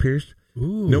ears pierced.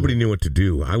 Ooh, Nobody knew what to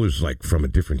do. I was like from a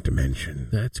different dimension.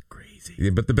 that's crazy.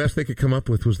 Yeah, but the best they could come up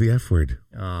with was the F word.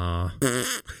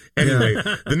 Anyway,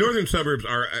 the northern suburbs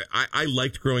are, I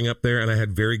liked growing up there, and I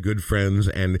had very good friends,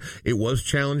 and it was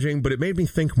challenging, but it made me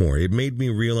think more. It made me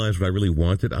realize what I really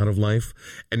wanted out of life,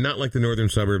 and not like the northern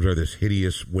suburbs are this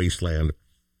hideous wasteland,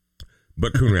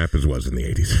 but Coon Rapids was in the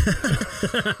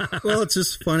 80s. Well, it's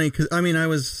just funny because, I mean, I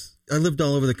lived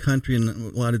all over the country in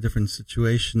a lot of different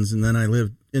situations, and then I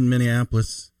lived in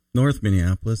Minneapolis, North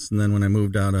Minneapolis, and then when I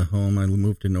moved out of home, I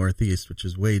moved to Northeast, which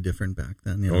is way different back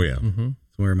then. You know? Oh, yeah. Mm-hmm.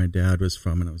 It's where my dad was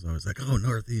from, and I was always like, oh,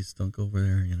 Northeast, don't go over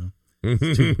there, you know.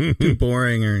 It's too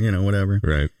boring or, you know, whatever.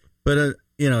 Right. But,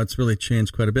 you know, it's really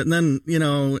changed quite a bit. And then, you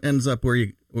know, ends up where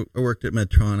I worked at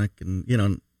Medtronic, and, you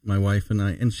know, my wife and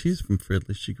I, and she's from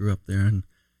Fridley. She grew up there,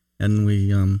 and we,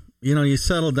 you know, you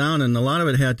settle down, and a lot of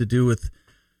it had to do with,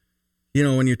 you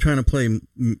know, when you're trying to play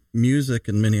music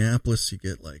in Minneapolis, you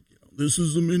get like, you know, this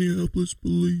is the Minneapolis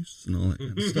police and all that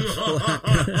kind of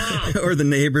stuff. Or the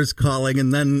neighbors calling,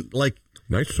 and then like.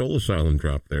 Nice Soul Asylum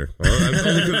drop there.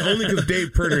 Only because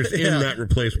Dave Perner's in that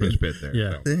replacement bit there.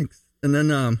 Yeah. So. Thanks. And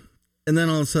then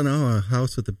all of a sudden, a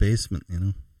house with a basement,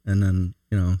 and then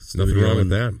Nothing wrong with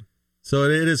that. So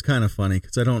it is kind of funny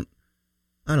because I don't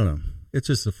know. It's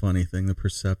just a funny thing, the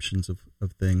perceptions of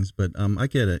things. But I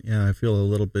get it. Yeah, I feel a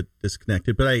little bit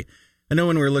disconnected. But I know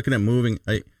when we were looking at moving,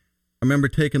 I remember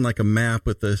taking like a map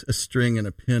with a string and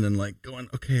a pin and like going,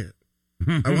 okay,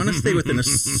 I want to stay within a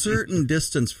certain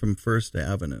distance from First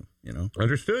Avenue,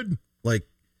 Understood. Like,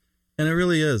 and it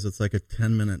really is. It's like a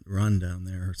 10-minute run down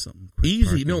there or something.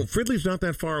 Easy. Parking. No, Fridley's not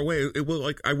that far away.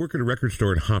 I work at a record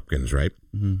store in Hopkins, right?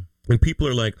 Mm-hmm. And people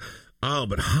are like, oh,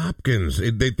 but Hopkins.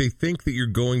 They think that you're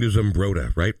going to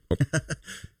Zumbrota, right?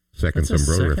 Second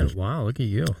Zumbrota reference. Wow, look at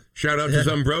you. Shout out to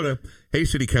Zumbrota. Hey,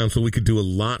 City Council, we could do a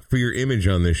lot for your image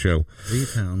on this show. You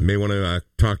may want to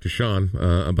talk to Sean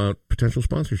about potential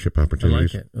sponsorship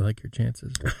opportunities. I like it. I like your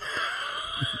chances.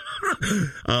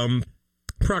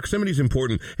 Proximity is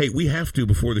important. Hey, we have to,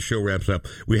 before the show wraps up,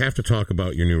 we have to talk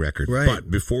about your new record. Right. But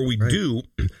before we do,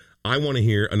 I want to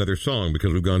hear another song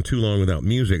because we've gone too long without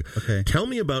music. Okay. Tell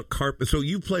me about Carp. So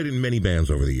you played in many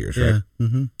bands over the years, right?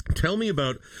 Mm-hmm. Tell me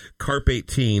about Carp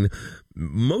 18.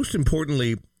 Most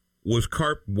importantly, was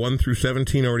Carp 1 through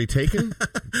 17 already taken?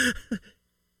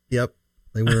 Yep,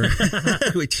 they were.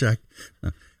 We checked.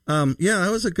 Yeah, that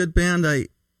was a good band. I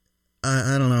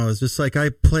don't know. It was just like I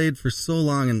played for so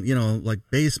long, and like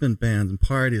basement bands and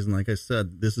parties, and like I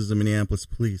said, this is the Minneapolis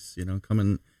Police. Come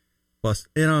and bust,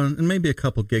 and maybe a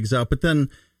couple gigs out. But then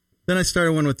I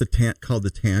started one with called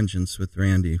the Tangents with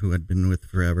Randy, who I'd been with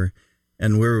forever.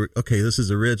 And we're okay. This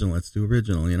is original. Let's do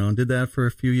original. And did that for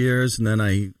a few years, and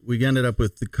then we ended up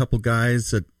with a couple guys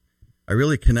that I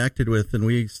really connected with, and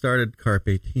we started Carp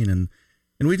 18, and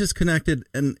we just connected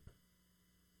and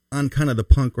on kind of the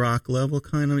punk rock level,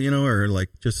 kind of, or like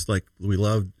just like we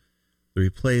loved the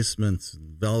Replacements,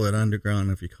 and Velvet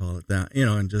Underground, if you call it that,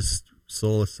 and just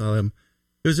Soul Asylum.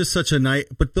 It was just such a night.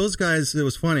 But those guys, it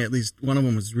was funny. At least one of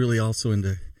them was really also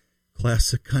into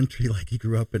classic country. Like he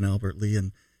grew up in Albert Lee,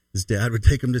 and his dad would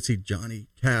take him to see Johnny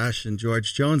Cash and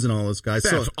George Jones and all those guys.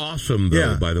 That's awesome, though,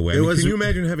 yeah, by the way. Can you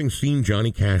imagine having seen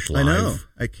Johnny Cash live? I know.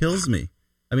 It kills me.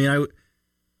 I mean,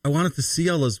 I wanted to see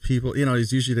all those people.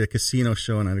 He's usually at a casino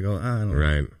show, and I'd go, I don't know.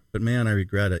 Right. But, man, I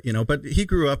regret it. But he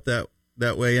grew up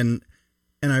that way, and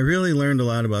I really learned a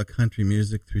lot about country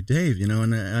music through Dave,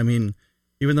 And, I mean,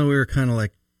 even though we were kind of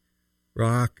like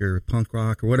rock or punk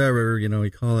rock or whatever,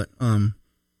 we call it,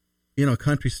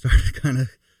 country started kind of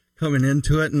coming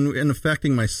into it and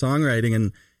affecting my songwriting,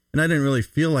 and I didn't really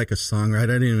feel like a songwriter.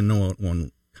 I didn't even know what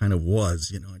one kind of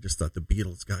was, I just thought the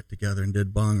Beatles got together and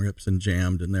did bong rips and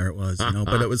jammed, and there it was,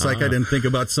 but it was like I didn't think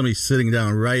about somebody sitting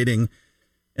down writing,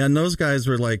 and those guys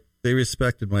were like, they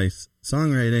respected my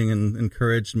songwriting and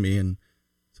encouraged me, and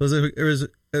so it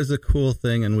was a cool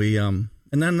thing, and we and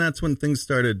then that's when things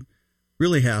started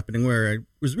really happening, where I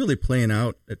was really playing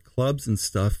out at clubs and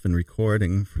stuff and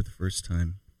recording for the first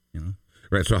time,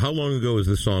 Right. So how long ago is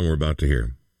this song we're about to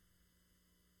hear?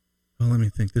 Well, let me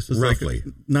think. This was roughly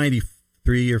like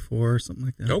 93 or 4 or something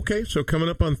like that. Okay, so coming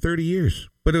up on 30 years.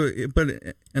 But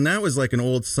that was like an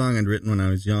old song I'd written when I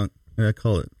was young. I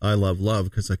call it "I Love Love"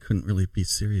 because I couldn't really be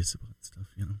serious about stuff,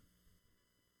 I am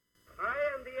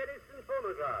the Edison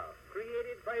phonograph,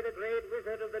 created by the great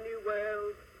wizard of the New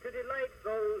World to delight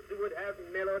those who would have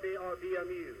melody or be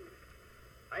amused.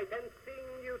 I can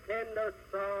sing you tender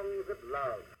songs of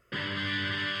love.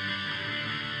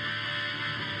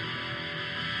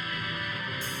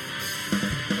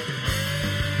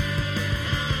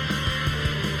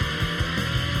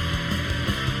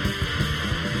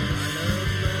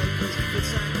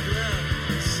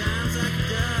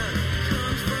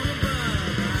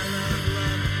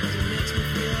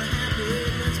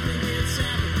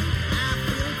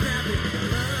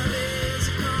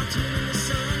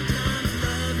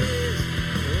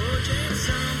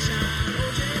 Sunshine,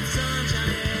 oh Jane Sunshine.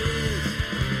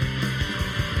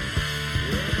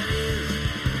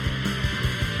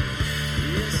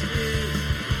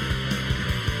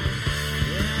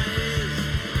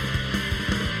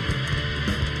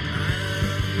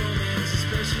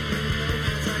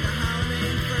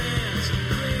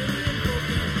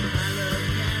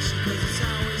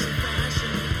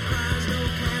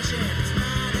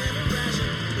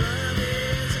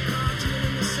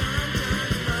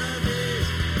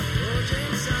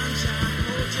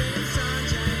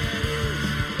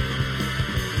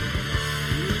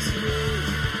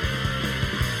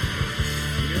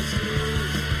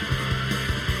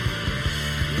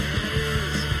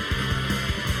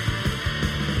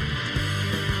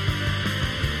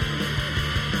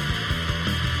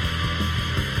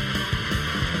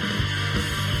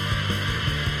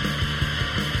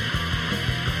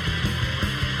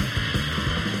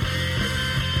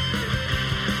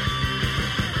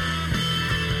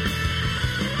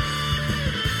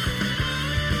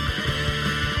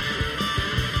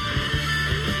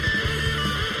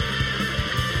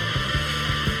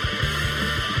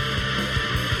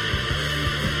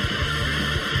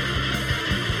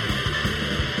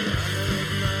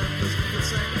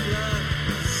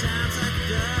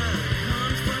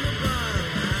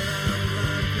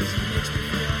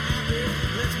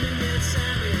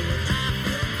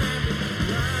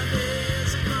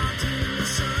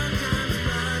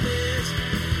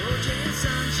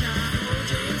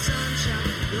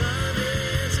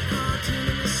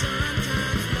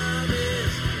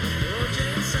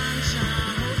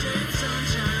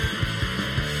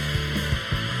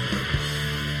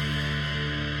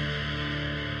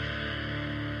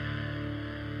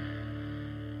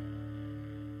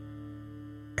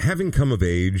 having come of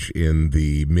age in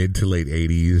the mid to late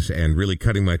 80s and really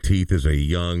cutting my teeth as a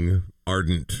young,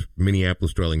 ardent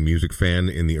Minneapolis-dwelling music fan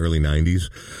in the early 90s,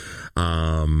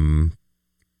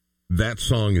 that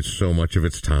song is so much of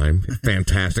its time.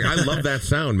 Fantastic. I love that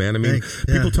sound, man. I mean,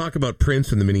 people talk about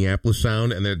Prince and the Minneapolis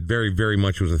sound, and that very, very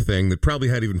much was a thing that probably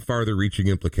had even farther reaching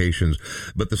implications.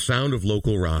 But the sound of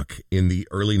local rock in the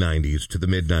early 90s to the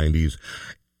mid 90s,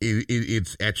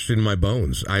 it's etched in my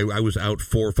bones. I was out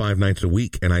 4 or 5 nights a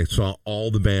week, and I saw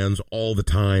all the bands all the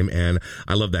time, and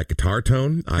I love that guitar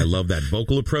tone. I love that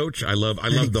vocal approach. I love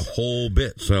the whole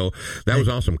bit. So that was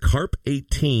awesome. Carp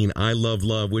 18, I Love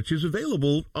Love, which is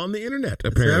available on the internet,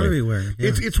 apparently. It's everywhere.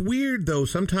 Yeah. It's weird, though.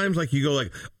 Sometimes, like, you go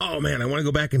like, oh, man, I want to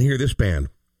go back and hear this band.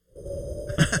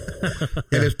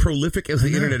 And as prolific as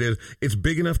the internet is, it's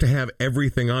big enough to have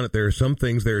everything on it. There are some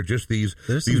things that are just these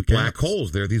black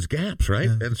holes. There are these gaps, right?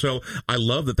 Yeah. And so I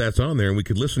love that that's on there, and we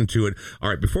could listen to it. All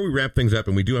right, before we wrap things up,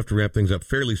 and we do have to wrap things up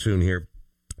fairly soon here,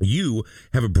 you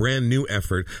have a brand new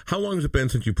effort. How long has it been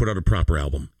since you put out a proper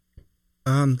album?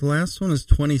 The last one is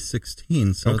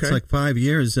 2016, so it's like 5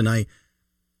 years, and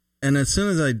as soon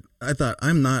as I thought,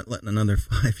 I'm not letting another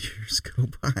 5 years go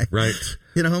by. Right.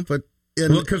 But...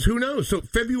 well, because who knows? So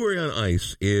February on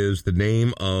Ice is the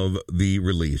name of the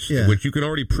release, which you can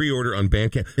already pre-order on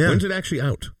Bandcamp. Yeah. When's it actually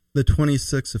out? The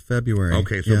 26th of February.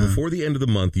 Okay, so before the end of the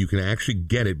month, you can actually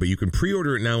get it, but you can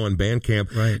pre-order it now on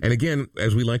Bandcamp. Right. And again,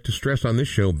 as we like to stress on this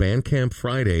show, Bandcamp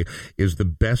Friday is the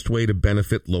best way to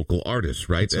benefit local artists,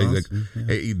 right? That's awesome.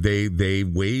 They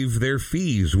waive their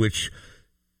fees, which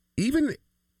even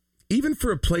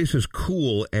for a place as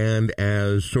cool and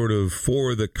as sort of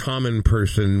for the common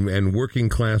person and working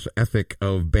class ethic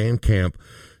of Bandcamp,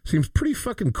 seems pretty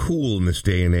fucking cool in this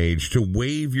day and age to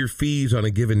waive your fees on a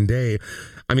given day.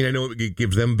 I mean, I know it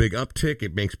gives them a big uptick.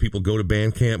 It makes people go to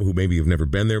Bandcamp who maybe have never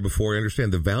been there before. I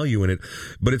understand the value in it,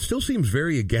 but it still seems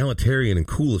very egalitarian and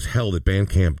cool as hell that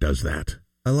Bandcamp does that.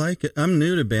 I like it. I'm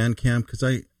new to Bandcamp because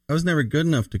I was never good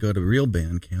enough to go to real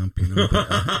band camp.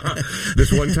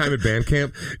 This one time at band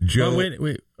camp, Joe... Oh,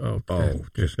 wait.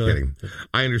 Just kidding.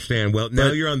 I understand. Well,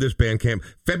 now you're on this band camp.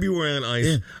 February on Ice.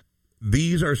 Yeah.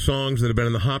 These are songs that have been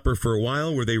in the hopper for a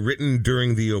while. Were they written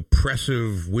during the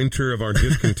oppressive winter of our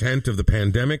discontent of the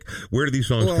pandemic? Where do these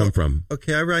songs come from?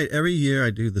 Okay, I write every year.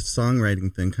 I do the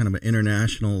songwriting thing, kind of an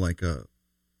international, like a,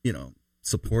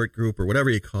 support group or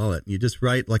whatever you call it. You just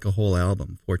write like a whole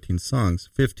album, 14 songs,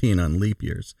 15 on leap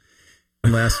years.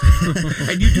 And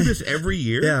and you do this every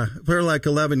year? Yeah, for like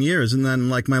 11 years. And then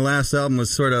like my last album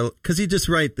was sort of, because you just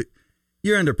write,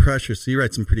 you're under pressure, so you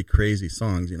write some pretty crazy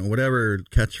songs, whatever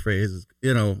catchphrases,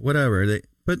 whatever.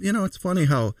 But it's funny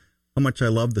how much I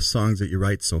love the songs that you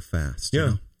write so fast.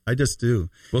 Yeah. I just do.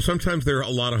 Well, sometimes they're a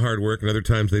lot of hard work, and other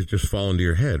times they just fall into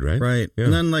your head, right? Right. Yeah.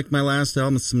 And then, like, my last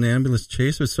album, Somnambulist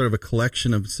Chase, was sort of a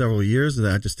collection of several years of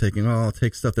that, just taking, I'll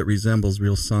take stuff that resembles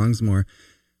real songs more.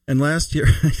 And last year,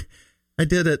 I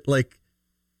did it, like,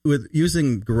 with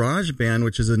using GarageBand,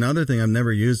 which is another thing I've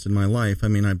never used in my life. I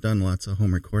mean, I've done lots of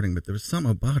home recording, but there was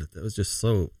something about it that was just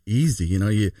so easy.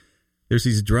 There's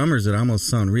these drummers that almost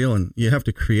sound real, and you have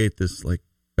to create this, like,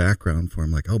 background for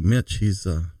them. Like, Mitch, he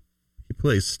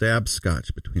plays stab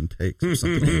scotch between takes or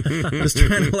something. Just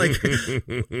trying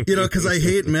to because I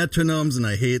hate metronomes and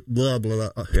I hate blah, blah,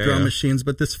 blah, drum machines,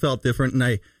 but this felt different. And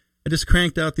I just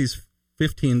cranked out these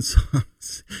 15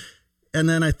 songs. And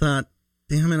then I thought,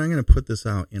 damn it, I'm going to put this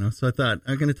out, So I thought,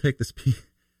 I'm going to take this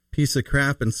piece of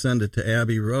crap and send it to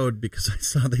Abbey Road because I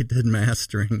saw they did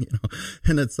mastering,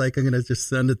 And it's like, I'm going to just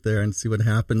send it there and see what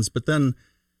happens. But then,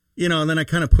 and then I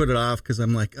kind of put it off because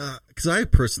I'm like, because I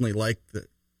personally like the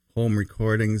home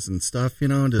recordings and stuff,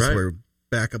 just where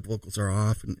backup vocals are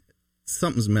off and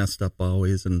something's messed up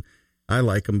always. And I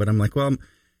like them, but I'm like, well,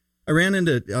 I ran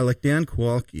into like Dan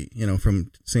Kowalski, from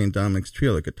St. Dominic's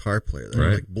Trio, the guitar player that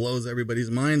like blows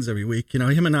everybody's minds every week.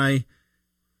 Him and I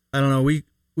don't know, we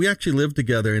actually lived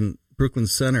together in Brooklyn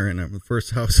Center in the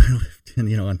first house I lived in,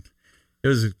 and it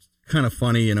was kind of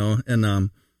funny, and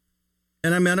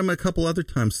I met him a couple other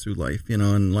times through life,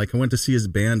 and like I went to see his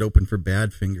band open for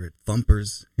Badfinger at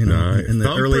Thumpers, nice. In the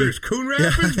Thumpers, early Coon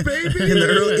Rapids, baby. In the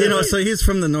early, so he's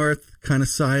from the north kind of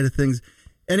side of things.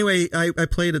 Anyway, I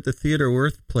played at the Theater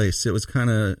Worth place. It was kind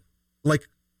of like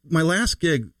my last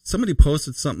gig. Somebody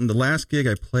posted something. The last gig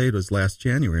I played was last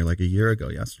January, like a year ago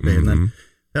yesterday, and then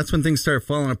that's when things started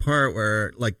falling apart.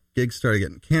 Where like gigs started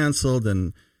getting canceled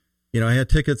and. I had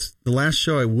tickets. The last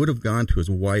show I would have gone to was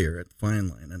Wire at Fine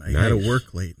Line, and I had to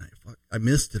work late, and I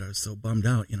missed it. I was so bummed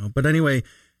out, But anyway,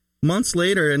 months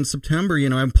later in September,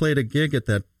 I played a gig at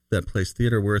that place,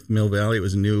 Theater Worth, Mill Valley. It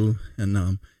was new,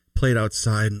 and played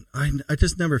outside. And I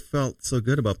just never felt so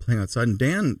good about playing outside. And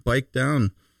Dan biked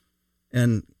down,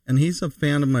 and he's a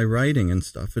fan of my writing and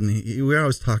stuff. And we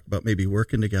always talk about maybe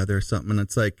working together or something. And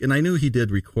it's like, and I knew he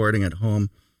did recording at home.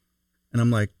 And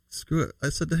I'm like, screw it. I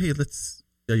said, hey,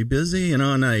 are you busy? You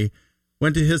know, and I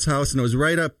went to his house, and it was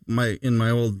right up in my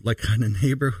old, like, kind of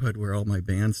neighborhood where all my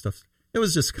band stuff. It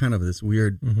was just kind of this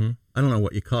weird, I don't know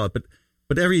what you call it,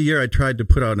 but every year I tried to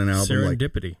put out an album.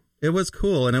 Serendipity. It was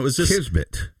cool, and it was just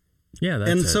Kismet. Yeah, that's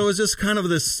and it. so it was just kind of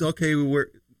this. Okay, we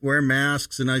wear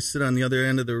masks, and I sit on the other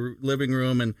end of the living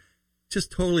room, and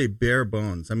just totally bare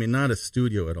bones. I mean, not a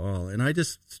studio at all. And I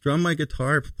just strummed my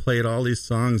guitar, played all these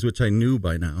songs which I knew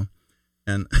by now,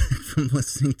 and from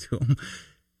listening to them,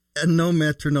 and no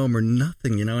metronome or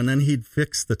nothing, you know. And then he'd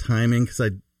fix the timing because I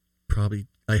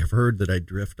have heard that I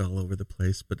drift all over the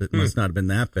place, but it must not have been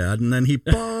that bad. And then he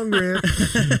Bong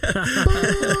rips.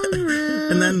 Bong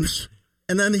rips.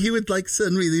 And then he would like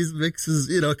send me these mixes,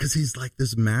 you know, because he's like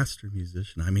this master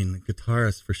musician. I mean,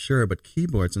 guitarist for sure, but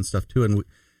keyboards and stuff too. And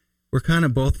we're kind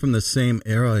of both from the same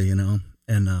era, you know,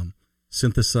 and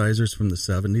synthesizers from the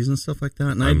 70s and stuff like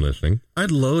that. And I'm listening.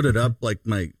 I'd load it up like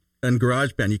in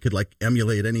GarageBand, you could like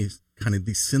emulate any kind of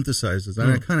these synthesizers.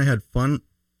 And I kind of had fun.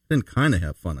 Didn't kind of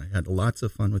have fun. I had lots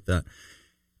of fun with that.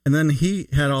 And then he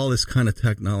had all this kind of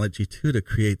technology too to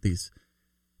create these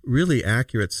really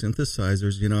accurate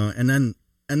synthesizers, you know. And then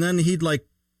he'd like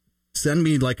send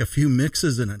me like a few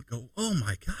mixes, and I'd go, "Oh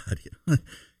my God," you know,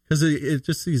 because it's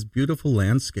just these beautiful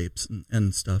landscapes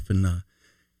and stuff. And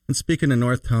speaking of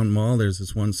Northtown Mall, there's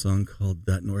this one song called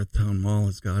 "That Northtown Mall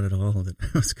Has Got It All" that I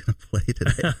was going to play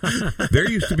today. There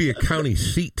used to be a county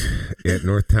seat at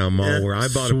Northtown Mall where I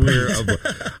bought a pair of.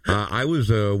 I was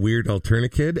a weird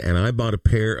alternate kid, and I bought a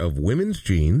pair of women's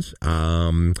jeans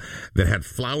that had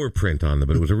flower print on them,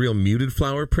 but it was a real muted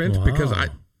flower print because I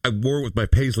wore it with my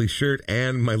paisley shirt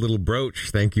and my little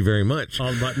brooch. Thank you very much.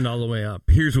 All buttoned all the way up.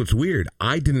 Here's what's weird.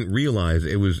 I didn't realize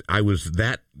I was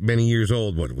that many years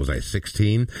old. What was I,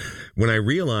 16? When I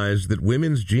realized that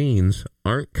women's jeans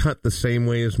aren't cut the same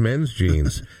way as men's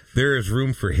jeans. There is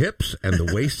room for hips, and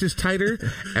the waist is tighter.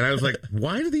 And I was like,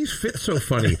 why do these fit so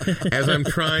funny as I'm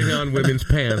trying on women's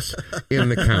pants in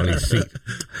the county seat?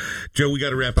 Joe, we got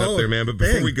to wrap up there, man. But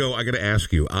before we go, I got to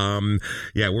ask you.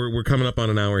 We're coming up on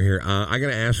an hour here. I got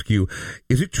to ask you,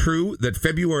 is it true that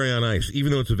February on Ice,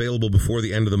 even though it's available before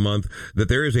the end of the month, that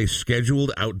there is a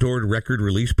scheduled outdoor record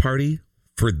release party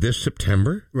for this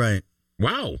September? Right.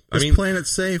 Wow. Just playing it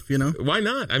safe, you know. Why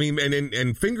not? I mean,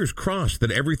 and fingers crossed that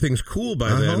everything's cool by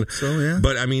then. I hope so, yeah.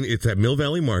 But I mean, it's at Mill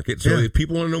Valley Market. So if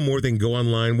people want to know more, they can go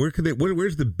online.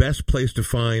 Where's the best place to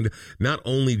find not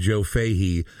only Joe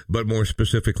Fahey, but more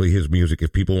specifically his music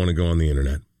if people want to go on the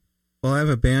internet? Well, I have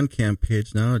a Bandcamp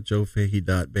page now at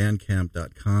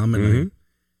joefahey.bandcamp.com.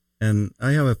 And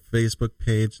I have a Facebook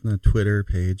page and a Twitter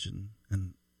page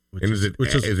is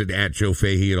it at Joe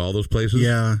Fahey at all those places?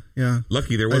 Yeah.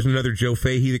 Lucky there wasn't another Joe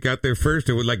Fahey that got there first.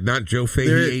 It was like not Joe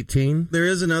Fahey 18. There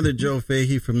is another Joe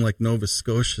Fahey from like Nova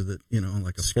Scotia that, you know,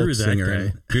 like a folk singer.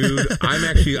 Guy. Dude, I'm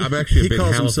actually a big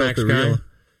Halifax guy.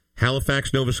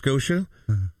 Halifax, Nova Scotia,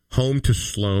 home to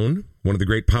Sloan, one of the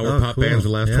great power pop bands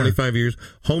of the last 25 years.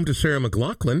 Home to Sarah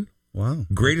McLachlan. Wow.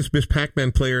 Greatest Miss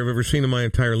Pac-Man player I've ever seen in my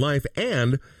entire life.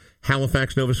 And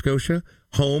Halifax, Nova Scotia,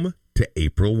 home to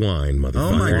April Wine,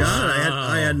 motherfucker. Oh my God,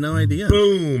 I had no idea.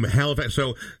 Boom, Halifax.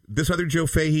 So this other Joe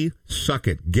Fahey, suck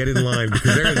it, get in line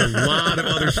because there is a lot of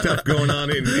other stuff going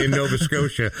on in Nova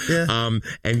Scotia. Yeah.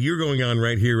 And you're going on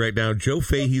right here, right now. Joe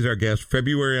Fahey's our guest.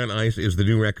 February on Ice is the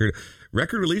new record.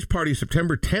 Record release party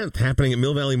September 10th happening at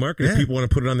Mill Valley Market. If people want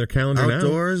to put it on their calendar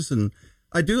outdoors and.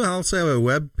 I also have a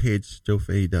web page,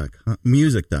 joefahey.com,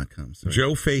 music.com.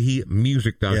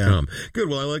 joefaheymusic.com. Yeah. Good.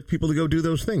 Well, I like people to go do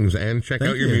those things and check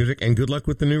out your music, and good luck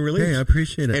with the new release. Hey, I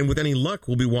appreciate it. And with any luck,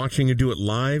 we'll be watching you do it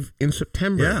live in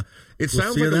September. Yeah. It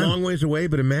sounds like a long ways away,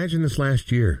 but imagine this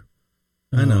last year.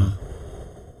 I know.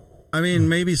 I mean,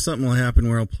 maybe something will happen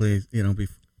where I'll play, you know,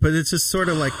 but it's just sort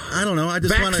of like, I don't know. I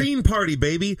just want vaccine party,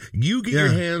 baby. You get your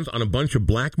hands on a bunch of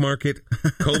black market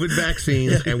COVID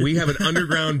vaccines, and we have an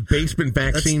underground basement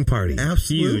vaccine party.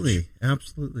 Absolutely. Huge.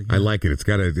 Absolutely. I like it. It's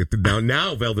got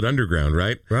now Velvet Underground,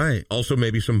 right? Right. Also,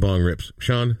 maybe some bong rips.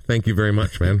 Sean, thank you very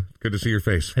much, man. Good to see your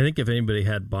face. I think if anybody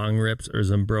had Bong Rips or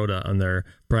Zimbrota on their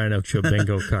Brian Oak Show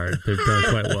bingo card, they've done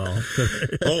quite well.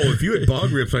 Oh, if you had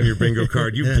Bog Rips on your bingo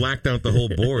card, you blacked out the whole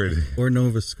board. Or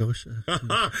Nova Scotia.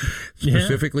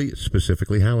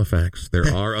 Specifically Halifax.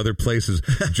 There are other places.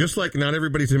 Just like not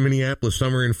everybody's in Minneapolis,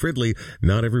 some are in Fridley,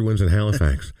 not everyone's in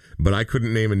Halifax. But I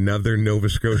couldn't name another Nova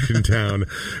Scotian town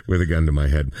with a gun to my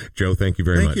head. Joe, thank you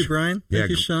very much. Thank you, Brian.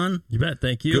 Thank you, Sean. You bet.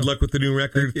 Thank you. Good luck with the new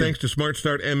record. Thank you. Thanks to Smart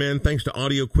Start MN. Thanks to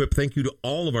AudioQuip. Thank you to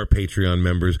all of our Patreon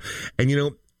members. And, you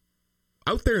know,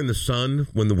 out there in the sun,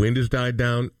 when the wind has died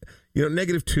down, you know,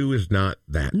 -2 is not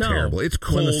that terrible. It's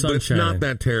cold, but it's not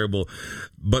that terrible.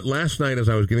 But last night, as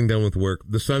I was getting done with work,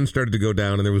 the sun started to go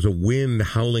down, and there was a wind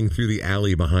howling through the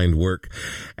alley behind work.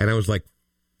 And I was like,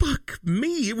 fuck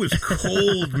me. It was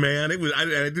cold, man. It was. I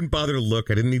didn't bother to look.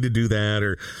 I didn't need to do that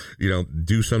or, you know,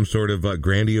 do some sort of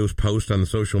grandiose post on the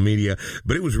social media.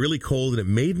 But it was really cold, and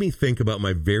it made me think about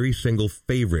my very single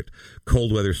favorite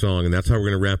cold weather song. And that's how we're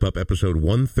going to wrap up episode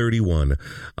 131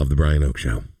 of The Brian Oak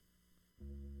Show.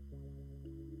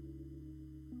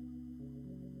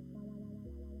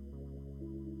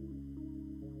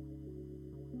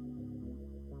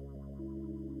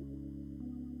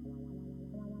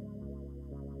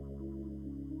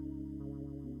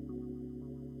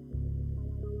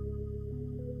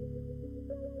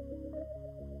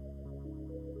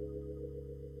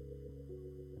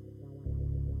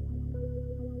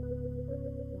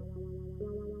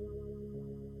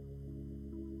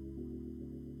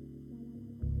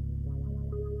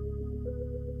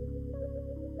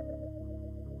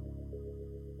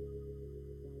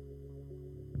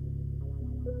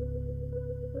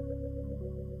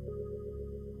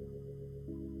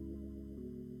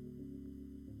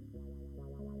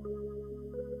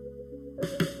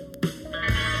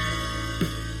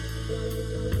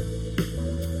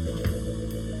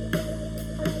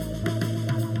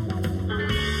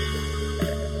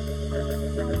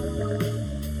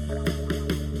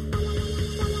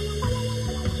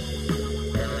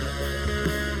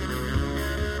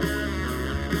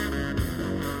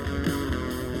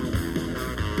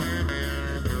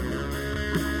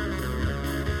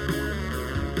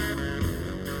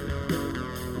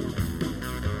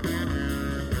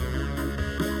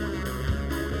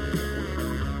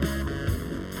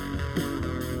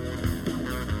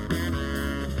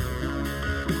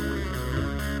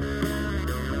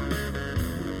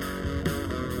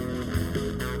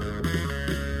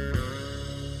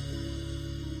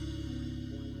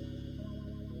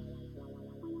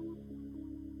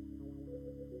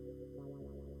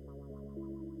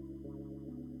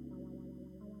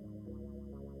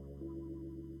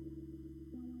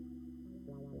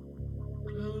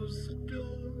 Close the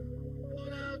door,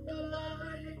 put out the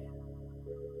light.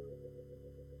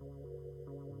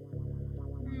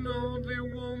 No, they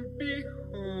won't be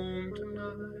home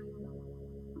tonight.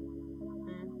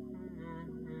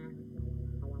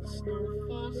 The snow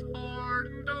falls hard,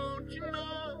 and don't you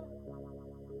know?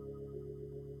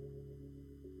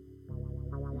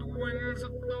 The winds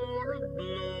of Thor are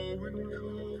blowing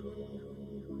cold.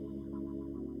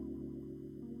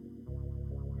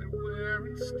 They're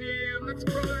wearing steel that's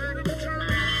bright and true.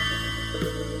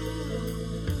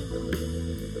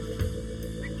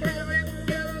 They carry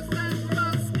together that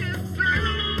must get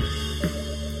through.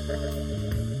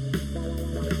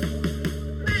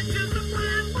 Nature's a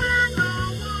plan where no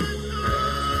one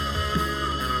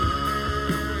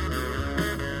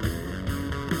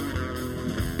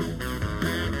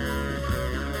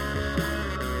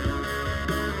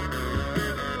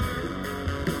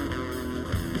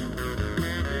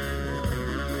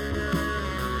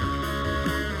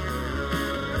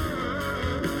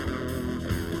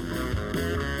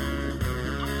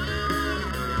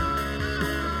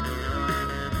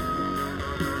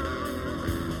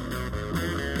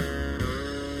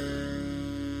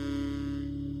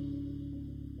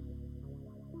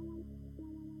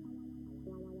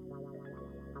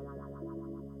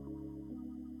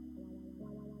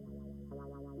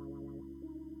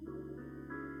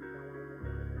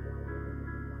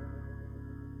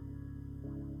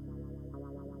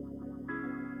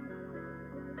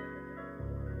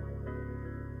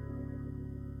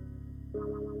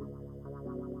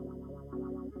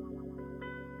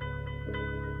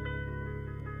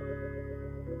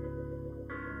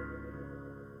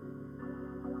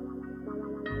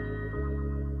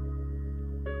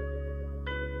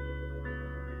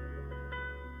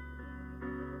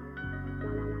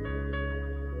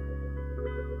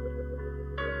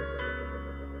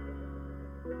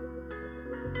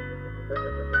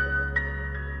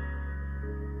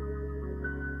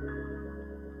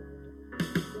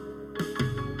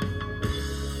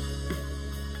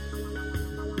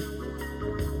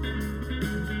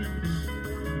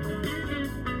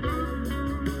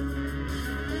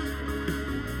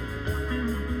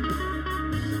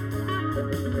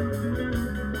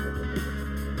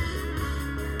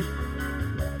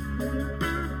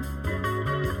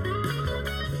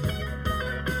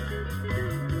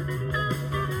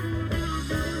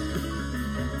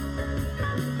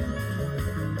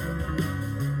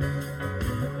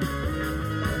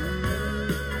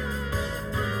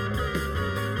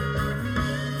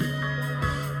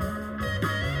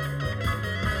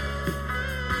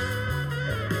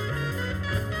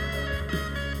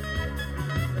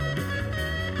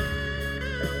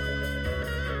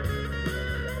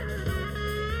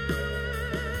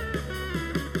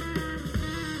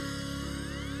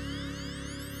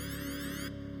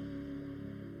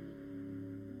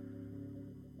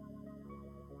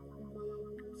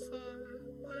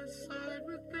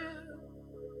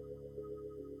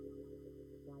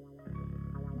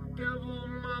devil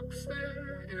mocks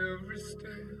their every step.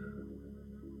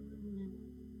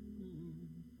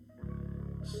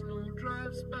 Snow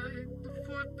drives back the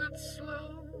foot that's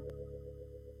slow.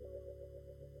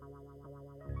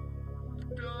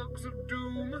 The dogs of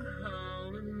doom are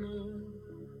howling more.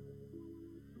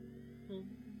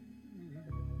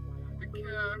 They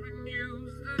carry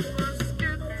news that